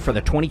you ready for the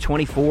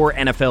 2024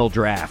 NFL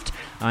Draft.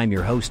 I'm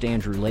your host,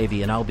 Andrew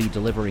Levy, and I'll be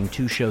delivering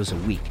 2 shows a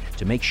week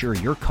to make sure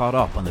you're caught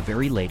up on the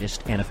very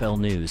latest NFL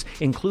news,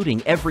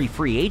 including every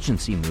free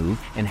agency move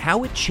and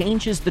how it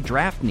changes the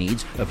draft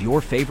needs of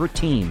your favorite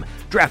team.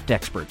 Draft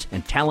experts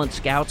and talent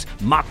scouts,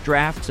 mock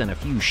drafts, and a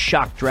few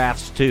shock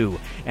drafts, too.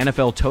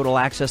 NFL Total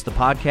Access, the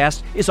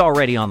podcast, is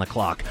already on the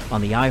clock on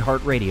the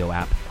iHeartRadio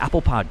app,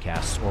 Apple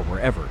Podcasts, or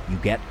wherever you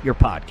get your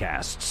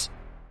podcasts.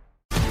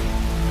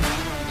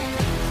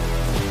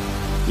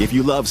 If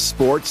you love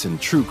sports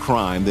and true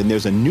crime, then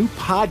there's a new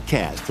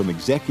podcast from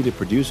executive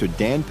producer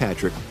Dan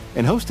Patrick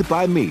and hosted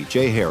by me,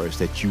 Jay Harris,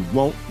 that you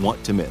won't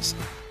want to miss.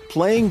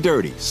 Playing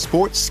Dirty: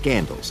 Sports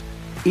Scandals.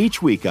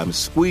 Each week, I'm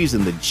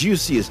squeezing the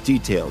juiciest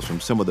details from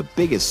some of the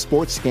biggest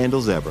sports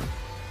scandals ever.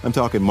 I'm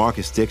talking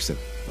Marcus Dixon,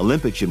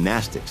 Olympic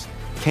gymnastics,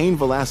 Cain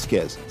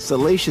Velasquez,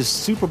 salacious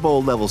Super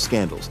Bowl-level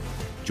scandals.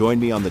 Join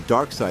me on the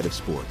dark side of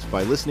sports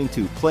by listening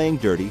to Playing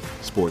Dirty: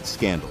 Sports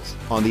Scandals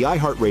on the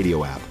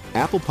iHeartRadio app,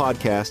 Apple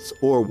Podcasts,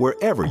 or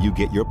wherever you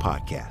get your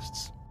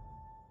podcasts.